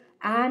says,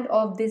 and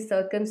of this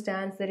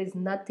circumstance there is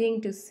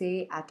nothing to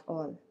say at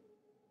all.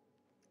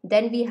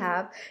 Then we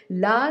have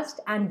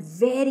last and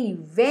very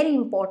very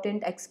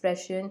important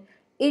expression,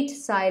 it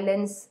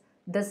silence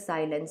the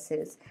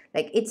silences.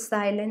 Like its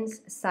silence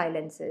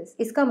silences,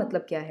 इसका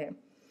मतलब क्या है?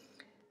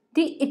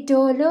 The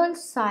eternal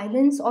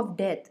silence of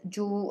death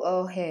जो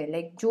है,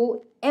 like जो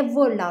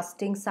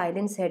everlasting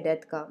silence है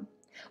death का,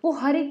 वो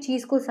हर एक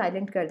चीज़ को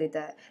साइलेंट कर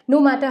देता है. No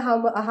matter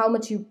how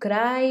much you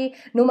cry,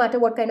 no matter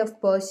what kind of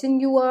person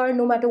you are,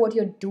 no matter what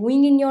you're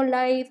doing in your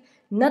life,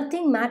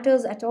 nothing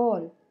matters at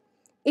all.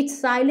 It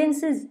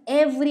silences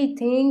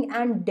everything,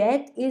 and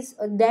death is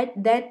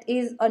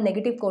a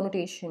negative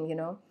connotation, you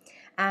know.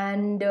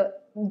 And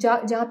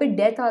जहाँ पे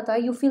death आता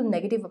है, you feel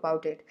negative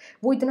about it.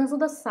 वो इतना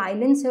ज़्यादा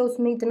silence है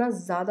उसमें, इतना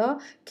ज़्यादा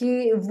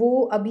कि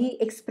वो अभी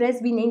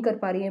एक्सप्रेस भी नहीं कर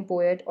पा रही है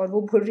पोएट. और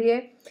वो बोल रही है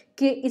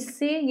कि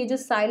इससे, ये जो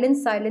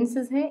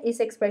साइलेंसेस हैं,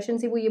 इस एक्सप्रेशन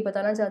से वो ये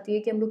बताना चाहती है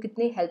कि हम लोग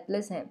कितने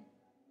हेल्पलेस हैं.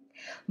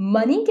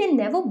 Money can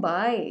never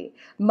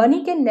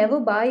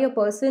buy a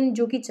person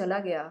जो कि चला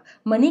गया.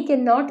 Money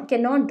cannot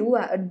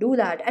do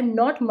that, and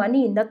not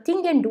money,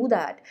 nothing can do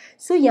that.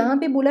 So यहाँ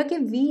पे बोला कि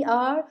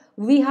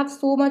we have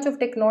so much of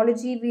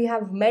technology, we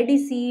have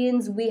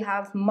medicines, we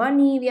have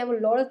money, we have a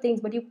lot of things,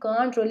 but you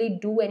can't really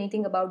do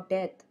anything about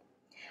death.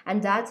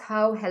 And that's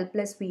how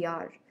helpless we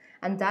are.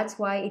 And that's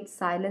why it's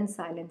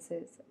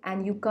silences.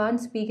 And you can't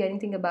speak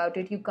anything about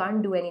it, you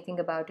can't do anything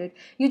about it.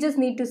 You just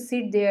need to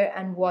sit there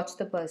and watch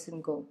the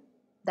person go.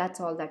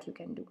 That's all that you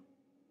can do.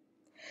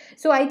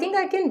 So I think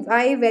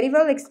I very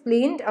well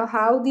explained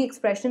how the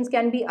expressions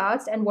can be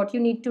asked and what you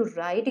need to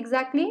write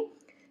exactly.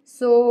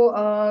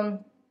 So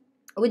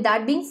with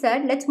that being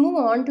said, let's move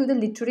on to the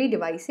literary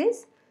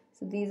devices.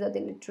 So these are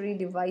the literary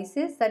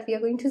devices that we are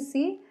going to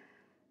see.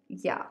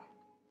 Yeah.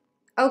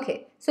 Okay,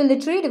 so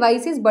literary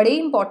devices बड़े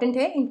important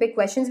है. इन पे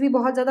questions भी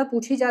बहुत ज़्यादा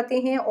पूछे जाते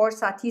हैं, और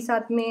साथ ही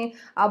साथ में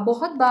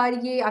बहुत बार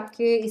ये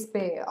आपके इस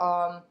पे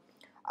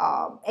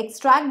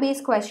एक्सट्रैक्ट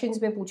बेस्ड क्वेश्चंस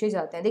में पूछे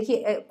जाते हैं. देखिए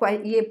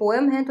ये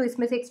पोएम है तो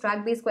इसमें से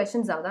एक्सट्रैक्ट बेस्ड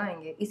क्वेश्चन ज़्यादा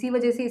आएंगे. इसी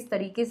वजह से इस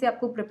तरीके से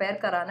आपको प्रिपेयर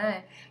कराना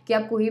है कि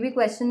आप कोई भी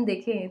क्वेश्चन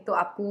देखें तो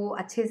आपको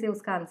अच्छे से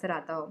उसका आंसर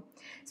आता हो.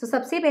 सो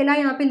सबसे पहला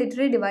यहाँ पे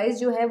लिटरेरी डिवाइस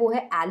जो है वो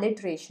है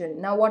alliteration.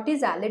 Now what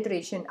is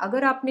alliteration?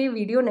 अगर आपने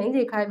वीडियो नहीं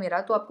देखा है मेरा,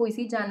 तो आपको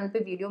इसी चैनल पे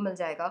वीडियो मिल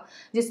जाएगा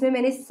जिसमें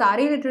मैंने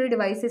सारे लिटरेरी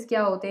डिवाइसेस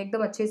क्या होते हैं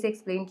एकदम अच्छे से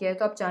एक्सप्लेन किया है,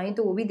 तो आप चाहें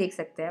तो वो भी देख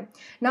सकते हैं.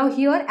 नाउ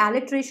हियर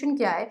एलिट्रेशन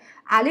क्या है?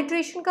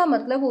 एलिट्रेशन का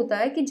मतलब होता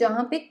है कि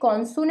जहाँ पे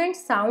कॉन्सोनेंट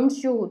साउंड्स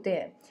जो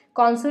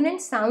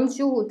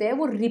होते हैं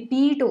वो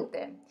रिपीट होते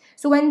हैं.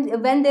 So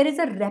when there is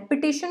a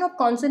repetition of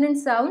consonant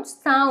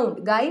sound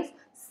guys,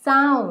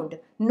 sound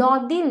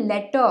not the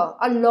letter.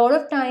 A lot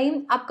of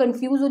time आप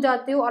कंफ्यूज हो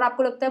जाते हो और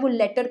आपको लगता है वो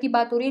लेटर की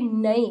बात हो रही है.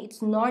 नहीं,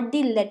 it's not the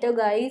letter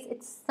guys,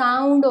 it's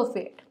sound of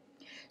it.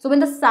 So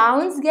when the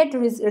sounds gate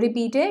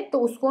repeated तो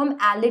उसको हम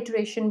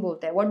एलिट्रेशन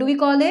बोलते हैं. What do we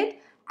call it?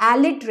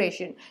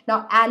 Alliteration. Now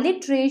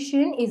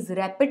alliteration is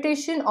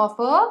repetition of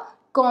a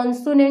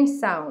consonant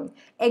sound.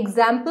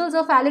 Examples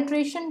of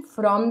alliteration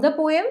from the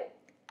poem: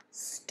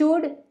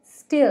 stood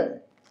still,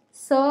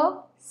 sir,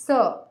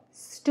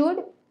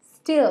 stood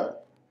still,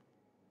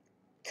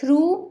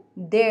 through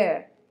there,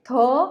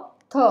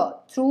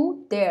 through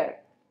there,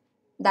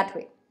 that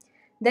way.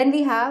 Then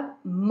we have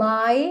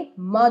my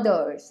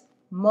mother's,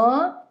 ma,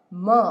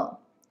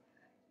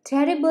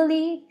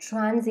 terribly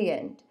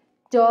transient,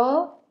 t,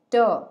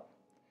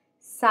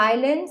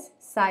 silence,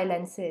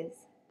 silences,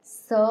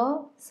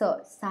 sir,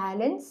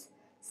 silence,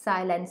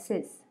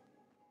 silences,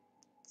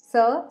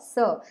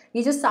 sir.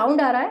 ये जो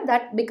sound आ रहा है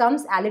that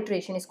becomes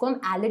alliteration. इसको हम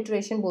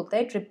alliteration बोलते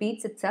हैं. It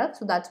repeats itself,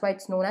 so that's why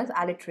it's known as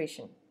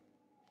alliteration.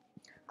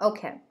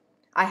 Okay,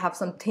 I have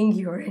something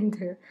here in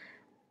there.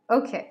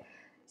 Okay,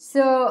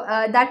 so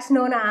that's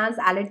known as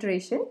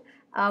alliteration.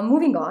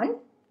 Moving on,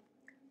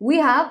 we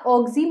have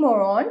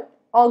oxymoron.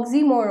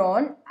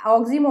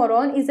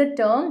 Oxymoron is a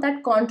term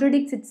that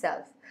contradicts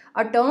itself.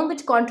 A term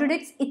which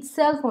contradicts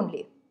itself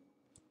only.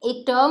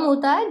 एक term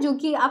होता है जो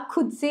कि आप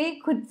खुद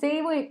से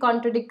वो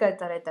contradict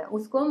करता रहता है,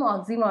 उसको हम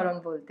ऑक्सीमोरन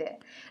बोलते हैं.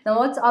 Now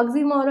what's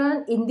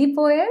oxymoron in the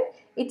poem?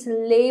 It's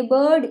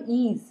लेबर्ड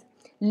ease,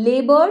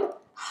 लेबर्ड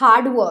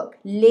hard work,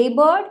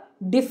 लेबर्ड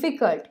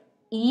difficult,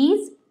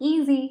 ease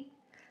easy,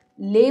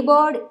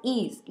 Labored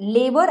ease.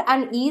 Labor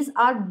and ease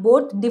are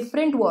both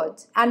different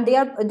words, and they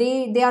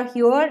are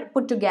here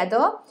put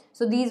together.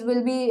 So these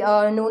will be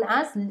known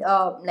as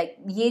like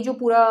ये जो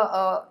पूरा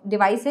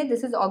device है,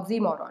 this is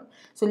oxymoron.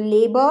 So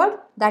labored,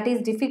 that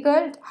is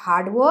difficult,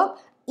 hard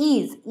work.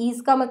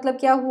 Ease का मतलब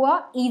क्या हुआ?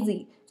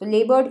 Easy. So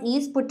labored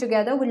ease put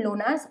together will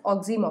known as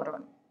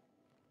oxymoron.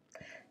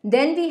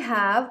 Then we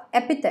have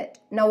epithet.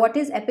 Now what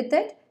is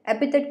epithet?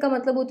 Epithet का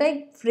मतलब होता है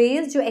एक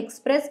phrase जो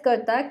express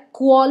करता है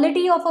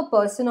quality of a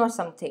person or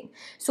something.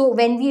 So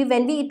when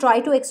we try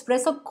to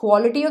express a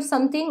quality of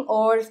something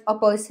or a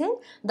person,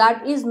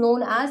 that is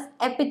known as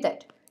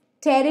epithet.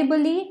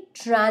 Terribly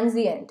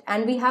transient.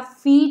 And we have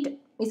feat.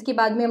 इसके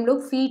बाद में हम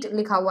लोग feat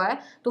लिखा हुआ है,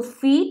 तो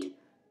feat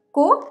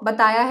को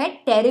बताया है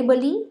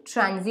terribly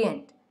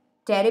transient.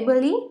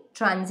 Terribly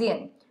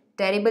transient.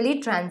 Terribly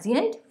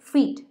transient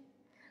feat.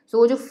 सो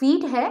वो जो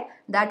फीट है,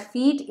 दैट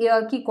फीट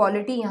की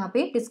क्वालिटी यहाँ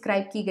पे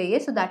डिस्क्राइब की गई है,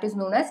 so that is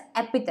known as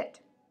epithet.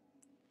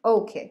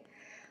 Okay,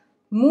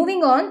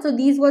 moving on. So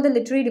these were the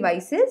literary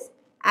devices.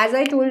 As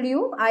I told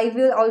you, I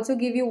will also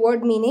give you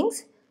word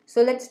meanings.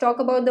 So let's talk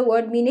about the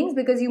word meanings,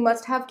 because you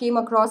must have came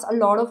across a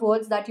lot of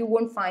words that you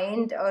won't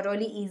find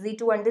really easy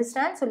to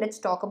understand. So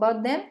let's talk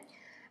about them.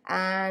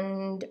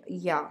 And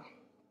yeah,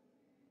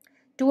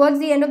 towards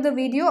the end of the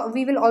video,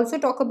 we will also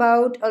talk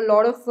about a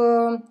lot of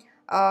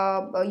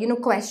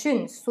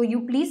questions. So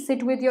you please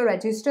sit with your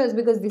registers,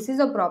 because this is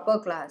a proper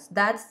class.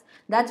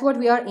 That's what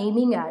we are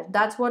aiming at.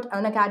 That's what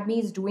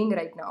Unacademy is doing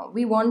right now.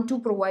 We want to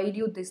provide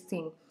you this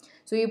thing.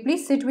 So you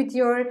please sit with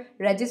your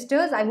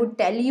registers. I would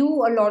tell you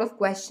a lot of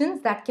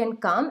questions that can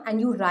come,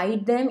 and you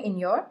write them in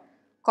your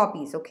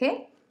copies. Okay,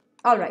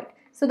 all right.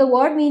 So the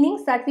word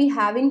meanings that we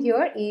have in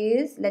here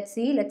is, let's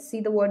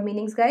see the word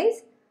meanings,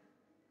 guys.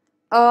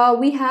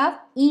 We have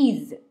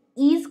ease.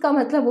 Ease का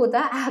मतलब होता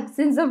है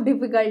absence of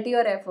difficulty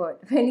or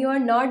effort. When you are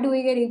not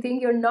doing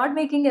anything, you're not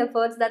making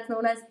efforts, that's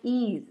known as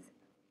ease.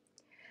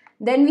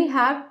 Then we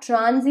have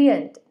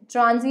transient.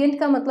 Transient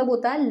का मतलब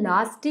होता है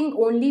lasting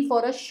only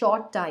for a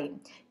short time.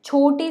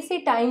 छोटे से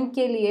टाइम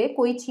के लिए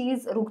कोई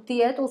चीज़ रुकती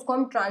है तो उसको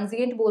हम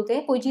ट्रांजिएंट बोलते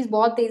हैं. कोई चीज़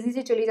बहुत तेज़ी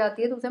से चली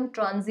जाती है तो उसे हम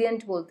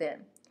ट्रांजिएंट बोलते हैं.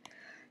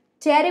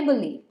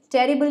 टेरिबली.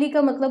 टेरिबली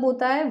का मतलब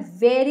होता है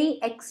वेरी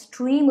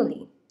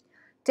एक्सट्रीमली.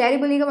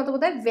 टेरिबली का मतलब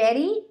होता है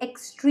वेरी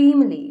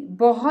एक्सट्रीमली,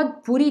 बहुत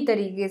बुरी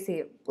तरीके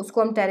से,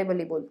 उसको हम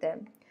टेरिबली बोलते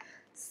हैं.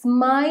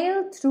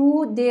 स्माइल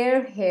थ्रू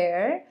देयर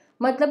हेयर,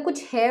 मतलब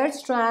कुछ हेयर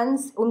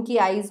स्ट्रैंड्स उनकी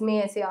आईज में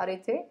ऐसे आ रहे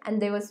थे, and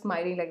they were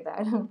smiling like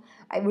that.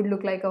 I would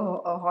look like a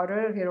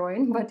horror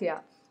heroine, but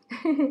या.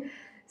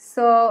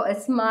 सो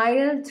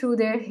स्माइल थ्रू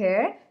देयर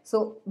हेयर,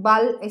 सो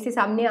बाल ऐसे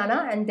सामने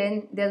आना, and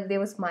then they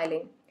were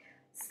smiling.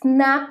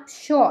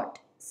 Snapshot.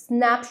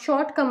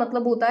 Snapshot का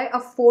मतलब होता है अ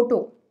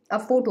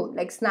फोटो.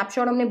 लाइक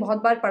स्नैपशॉट हमने बहुत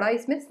बार पढ़ा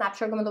इसमें.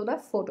 स्नैपशॉट का मतलब होता है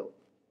फोटो.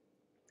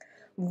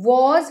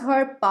 वॉज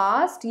हर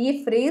पास्ट, ये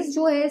फ्रेज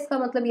जो है इसका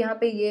मतलब यहाँ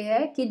पे ये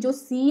है कि जो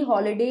सी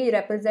हॉलीडे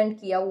रिप्रेजेंट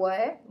किया हुआ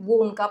है वो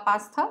उनका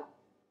पास्ट था,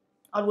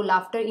 और वो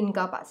लाफ्टर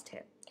इनका पास्ट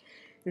है.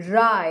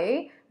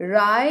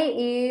 राय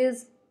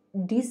is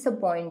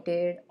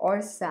disappointed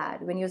or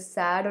sad. When you're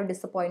sad or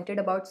disappointed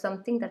about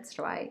something, that's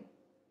right.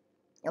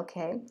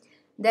 Okay,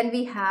 then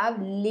we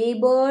have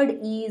labored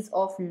ease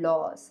of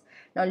loss.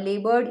 Now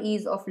labored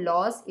ease of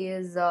loss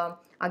is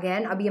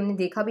again, अभी हमने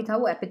देखा भी था,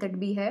 वो epithet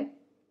भी है,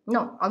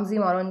 no,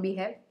 oxymoron भी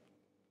है.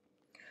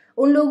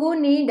 उन लोगों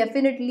ने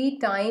डेफिनेटली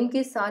टाइम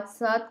के साथ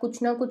साथ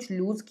कुछ ना कुछ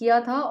लूज़ किया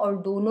था, और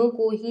दोनों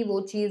को ही वो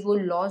चीज़, वो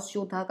लॉस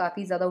जो था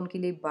काफ़ी ज़्यादा उनके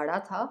लिए बड़ा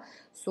था.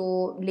 सो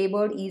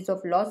लेबर्ड ईज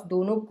ऑफ लॉस,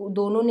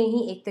 दोनों ने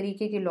ही एक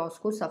तरीके के लॉस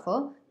को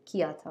सफ़र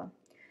किया था.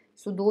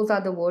 So those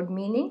are the word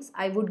meanings.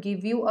 I would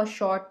give you a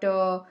short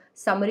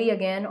summary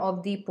again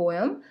of the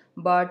poem,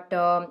 but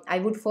I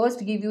would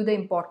first give you the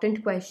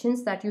important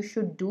questions that you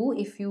should do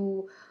if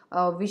you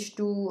wish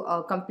to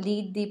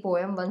complete the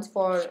poem once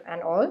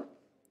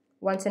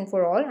and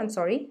for all. I'm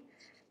sorry.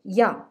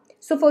 Yeah.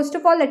 So first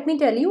of all, let me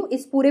tell you,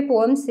 इस पूरे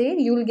poem से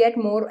you will get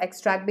more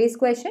extract based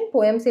question.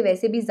 poem से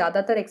वैसे भी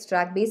ज़्यादातर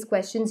extract based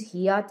questions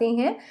ही आते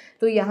हैं,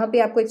 तो यहाँ पे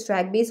आपको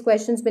extract based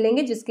questions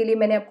मिलेंगे, जिसके लिए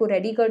मैंने आपको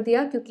ready कर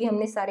दिया, क्योंकि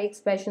हमने सारे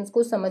expressions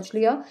को समझ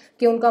लिया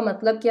कि उनका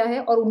मतलब क्या है,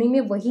 और उन्हीं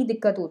में वही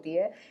दिक्कत होती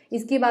है.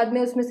 इसके बाद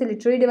में उसमें से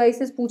literary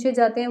devices पूछे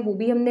जाते हैं, वो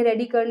भी हमने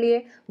ready कर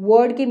लिए.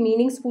 word के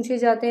meanings पूछे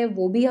जाते हैं,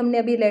 वो भी हमने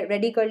अभी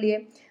ready कर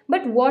लिए.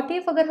 बट वॉट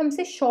इफ अगर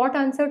हमसे शॉर्ट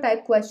आंसर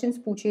टाइप क्वेश्चंस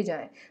पूछे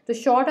जाएं, तो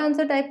शॉर्ट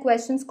आंसर टाइप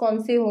क्वेश्चंस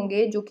कौन से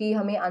होंगे जो कि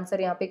हमें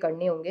आंसर यहाँ पे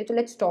करने होंगे. तो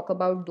let's talk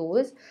about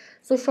those.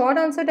 So short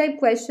answer type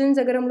questions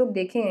अगर हम लोग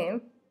देखें,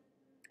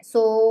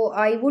 सो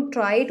I would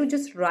try to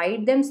just write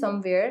them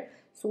somewhere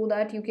so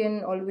that you can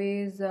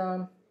always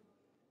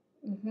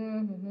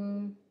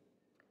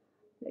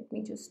let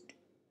me just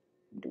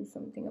do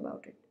something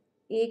about it.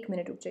 1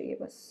 minute रुक जाइए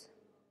बस.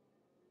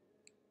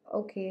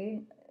 Okay,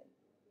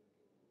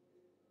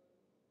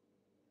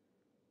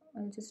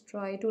 I'll just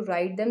try to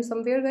write them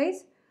somewhere, guys.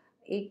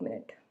 1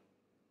 minute.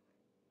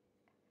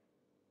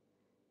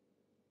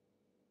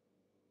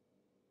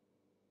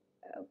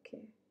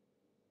 Okay.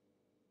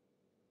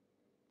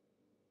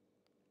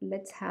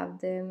 Let's have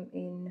them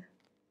in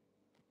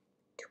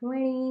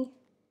 20.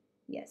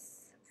 Yes,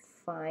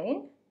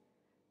 fine.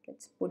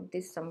 Let's put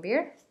this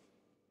somewhere.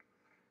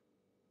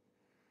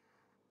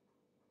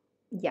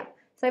 Yeah,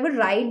 so I will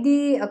write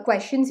the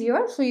questions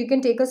here, so you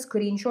can take a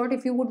screenshot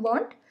if you would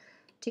want.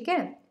 ठीक है,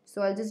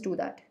 so I'll just do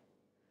that.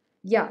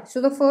 Yeah,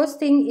 so the first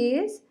thing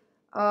is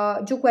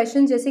जो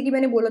question जैसे कि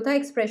मैंने बोला था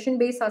expression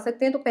based आ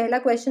सकते हैं, तो पहला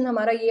क्वेश्चन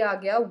हमारा ये आ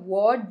गया,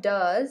 what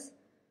does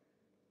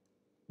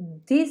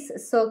this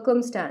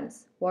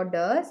circumstance, what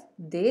does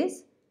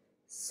this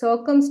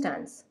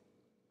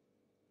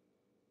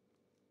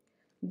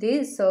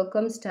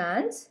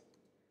circumstance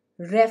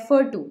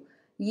refer to.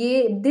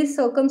 ये दिस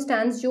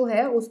सर्कमस्टांस जो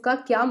है उसका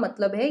क्या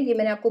मतलब है, ये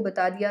मैंने आपको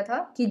बता दिया था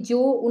कि जो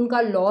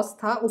उनका लॉस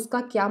था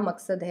उसका क्या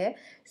मकसद है।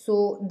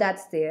 So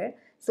that's there.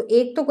 सो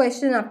एक तो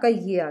क्वेश्चन आपका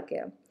ये आ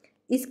गया।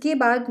 इसके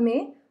बाद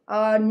में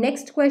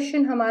नेक्स्ट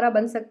क्वेश्चन हमारा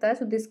बन सकता है,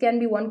 so this can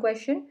be one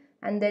question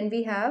and then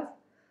we have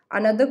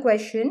another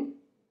question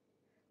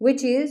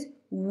which is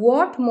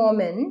what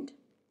moment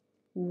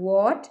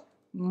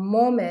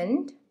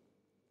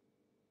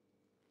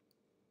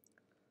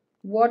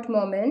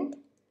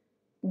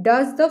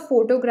does the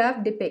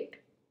photograph depict?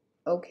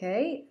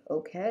 Okay,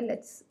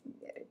 let's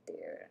get it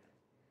there.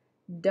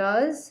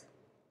 Does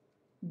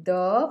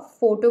the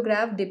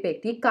photograph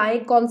depict? ये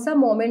कौन सा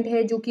moment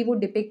है जो कि वो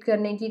डिपिक्ट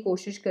करने की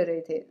कोशिश कर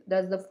रहे थे?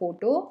 Does the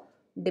photo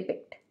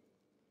depict?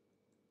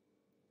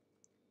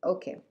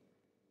 Okay,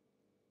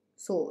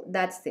 so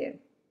that's there.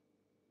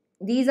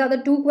 These are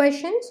the two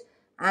questions,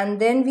 and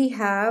then we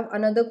have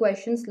another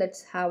questions. Let's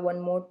have one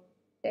more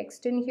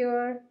text in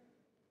here.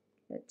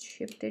 Let's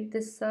shift it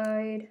this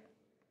side.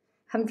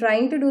 I'm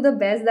trying to do the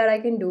best that I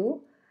can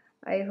do.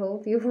 I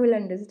hope you will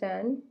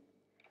understand.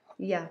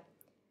 Yeah,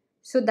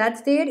 so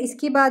that's there.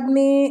 इसके बाद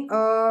में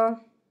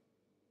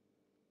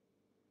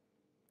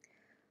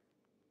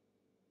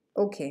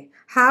okay,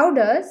 how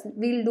does,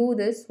 we'll do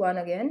this one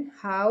again.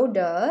 How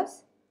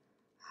does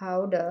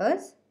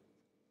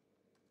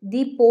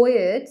the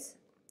poets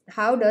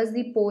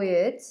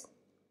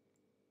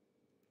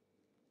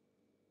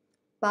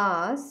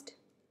past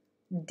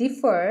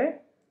differ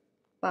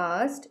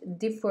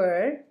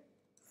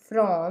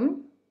from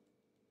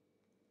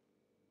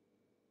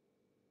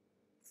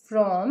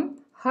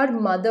her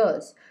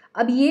mothers?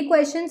 अब ये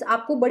questions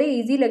आपको बड़े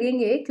easy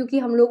लगेंगे क्योंकि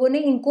हम लोगों ने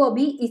इनको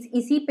अभी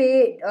इसी पे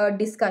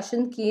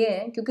डिस्कशन किए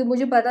हैं, क्योंकि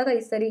मुझे पता था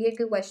इस तरीके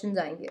के क्वेश्चंस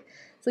आएंगे.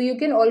 So you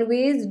can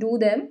always do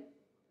them.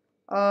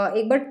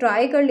 एक बार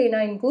ट्राई कर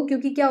लेना इनको,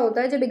 क्योंकि क्या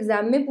होता है जब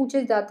एग्जाम में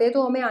पूछे जाते हैं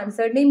तो हमें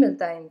आंसर नहीं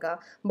मिलता है इनका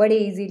बड़े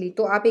इजीली.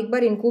 तो आप एक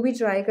बार इनको भी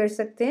ट्राई कर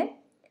सकते हैं.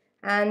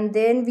 And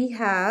then we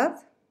have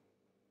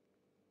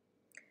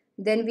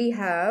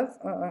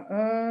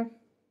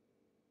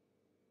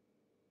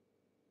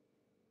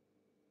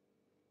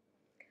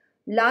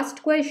last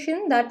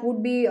question that would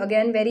be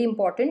again very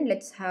important.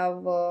 Let's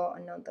have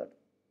another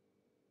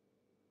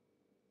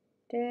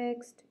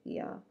text.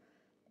 Yeah,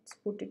 let's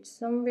put it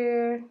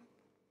somewhere.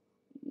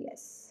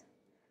 Yes,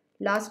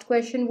 last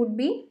question would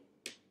be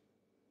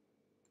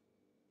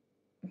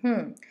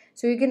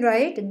so you can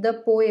write the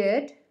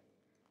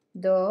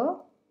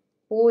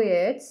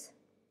poet's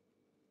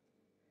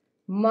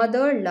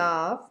mother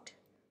laughed.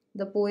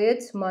 The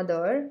poet's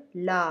mother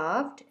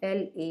laughed,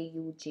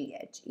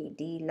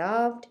 L-A-U-G-H-E-D,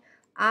 laughed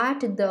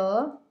at the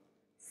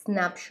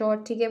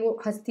snapshot. ठीक है, वो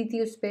हंसती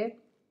थी उस पर.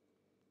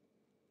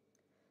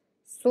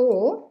 So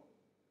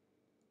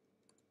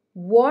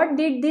what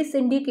did this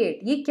indicate?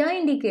 ये क्या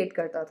indicate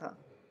करता था?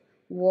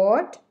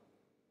 What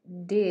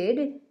did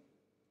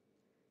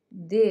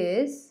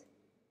this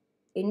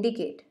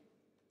indicate?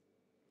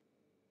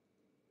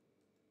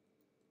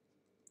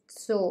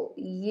 So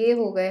ये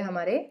हो गए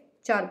हमारे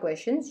 4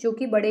 क्वेश्चंस, जो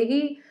कि बड़े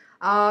ही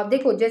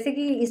देखो, जैसे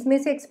कि इसमें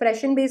से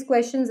एक्सप्रेशन बेस्ड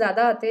क्वेश्चन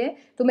ज़्यादा आते हैं,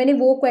 तो मैंने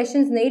वो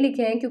क्वेश्चंस नहीं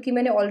लिखे हैं क्योंकि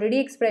मैंने ऑलरेडी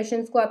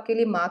एक्सप्रेशंस को आपके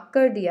लिए मार्क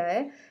कर दिया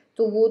है,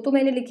 तो वो तो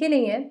मैंने लिखे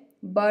नहीं है.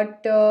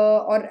 बट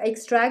और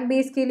एक्सट्रैक्ट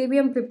बेस के लिए भी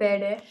हम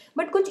प्रिपेयर्ड हैं.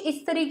 बट कुछ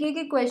इस तरीके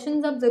के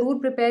क्वेश्चंस आप ज़रूर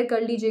प्रिपेयर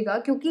कर लीजिएगा,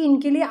 क्योंकि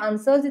इनके लिए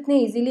आंसर्स इतने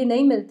इजीली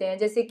नहीं मिलते हैं.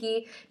 जैसे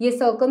कि ये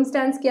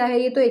सर्कमस्टेंस क्या है,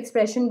 ये तो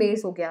एक्सप्रेशन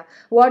बेस हो गया.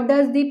 What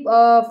does the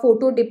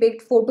photo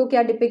depict, photo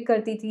क्या डिपिक्ट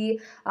करती थी.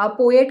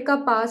 पोएट का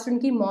पास्ट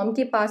उनकी मॉम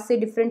के पास से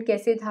डिफरेंट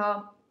कैसे था.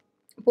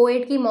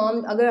 पोएट की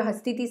मॉम अगर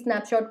हंसती थी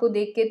स्नैपशॉट को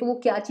देख के, तो वो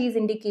क्या चीज़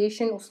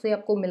इंडिकेशन उससे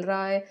आपको मिल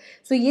रहा है.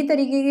 सो ये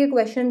तरीके के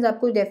क्वेश्चंस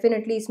आपको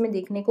डेफिनेटली इसमें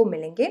देखने को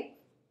मिलेंगे.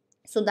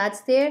 So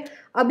that's there.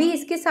 अभी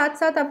इसके साथ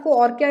साथ आपको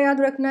और क्या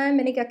याद रखना है,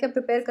 मैंने क्या क्या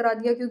प्रिपेयर करा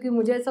दिया, क्योंकि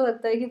मुझे ऐसा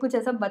लगता है कि कुछ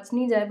ऐसा बच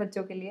नहीं जाए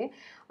बच्चों के लिए,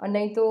 और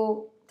नहीं तो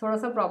थोड़ा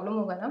सा प्रॉब्लम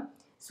होगा ना.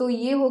 सो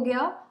ये हो गया.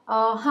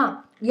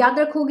 हाँ, याद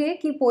रखोगे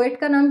कि पोएट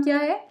का नाम क्या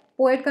है.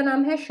 पोएट का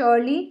नाम है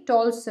शर्ली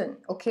टॉल्सन.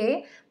 ओके,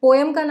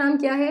 पोएम का नाम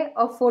क्या है,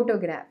 a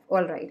photograph.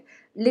 All right.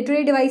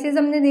 Literary devices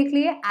हमने देख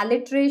लिए,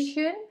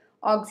 एलिट्रेशन,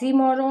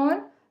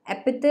 ऑक्सीमोरॉन,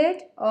 एपिथेट,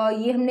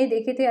 ये हमने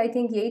देखे थे, आई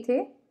थिंक यही थे.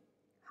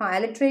 हाँ,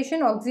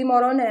 एलिट्रेशन,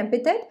 ऑक्सीमोरॉन,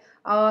 एपिथेट.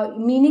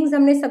 मीनिंग्स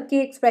हमने सबके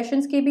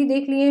एक्सप्रेशंस के भी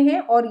देख लिए हैं,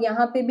 और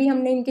यहाँ पे भी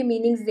हमने इनके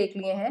मीनिंग्स देख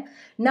लिए हैं.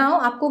 नाउ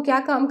आपको क्या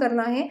काम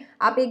करना है,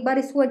 आप एक बार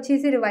इसको अच्छे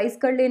से रिवाइज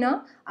कर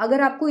लेना.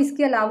 अगर आपको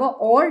इसके अलावा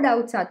और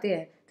डाउट्स आते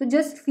हैं So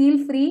just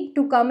feel free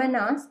to come and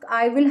ask.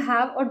 I will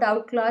have a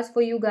doubt class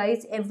for you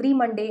guys every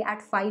Monday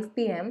at 5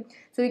 p.m.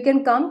 So you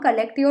can come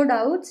collect your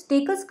doubts.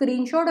 Take a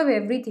screenshot of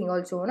everything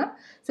also. Na?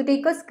 So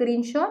take a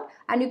screenshot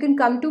and you can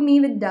come to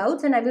me with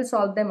doubts and I will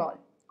solve them all.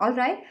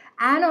 Alright.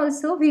 And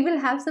also we will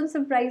have some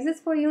surprises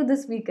for you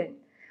this weekend.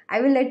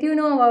 I will let you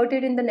know about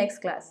it in the next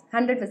class.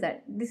 100%.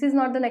 This is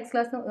not the next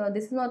class. No?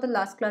 This is not the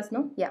last class.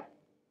 No? Yeah.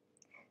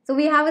 So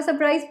we have a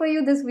surprise for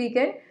you this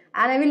weekend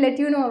and I will let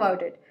you know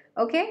about it.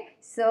 Okay,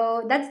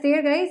 so that's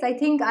there guys. I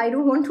think I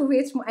don't want to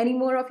waste any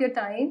more of your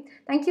time.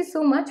 Thank you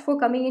so much for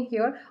coming in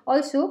here.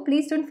 Also,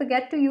 please don't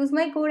forget to use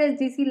my code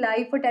SGC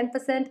Live for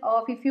 10%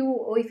 off if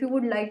you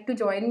would like to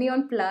join me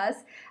on Plus,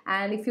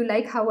 and if you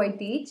like how I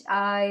teach,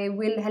 I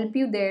will help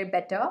you there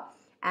better.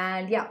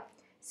 And yeah,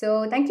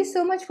 so thank you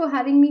so much for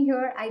having me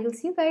here. I will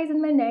see you guys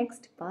in my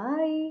next.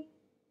 Bye.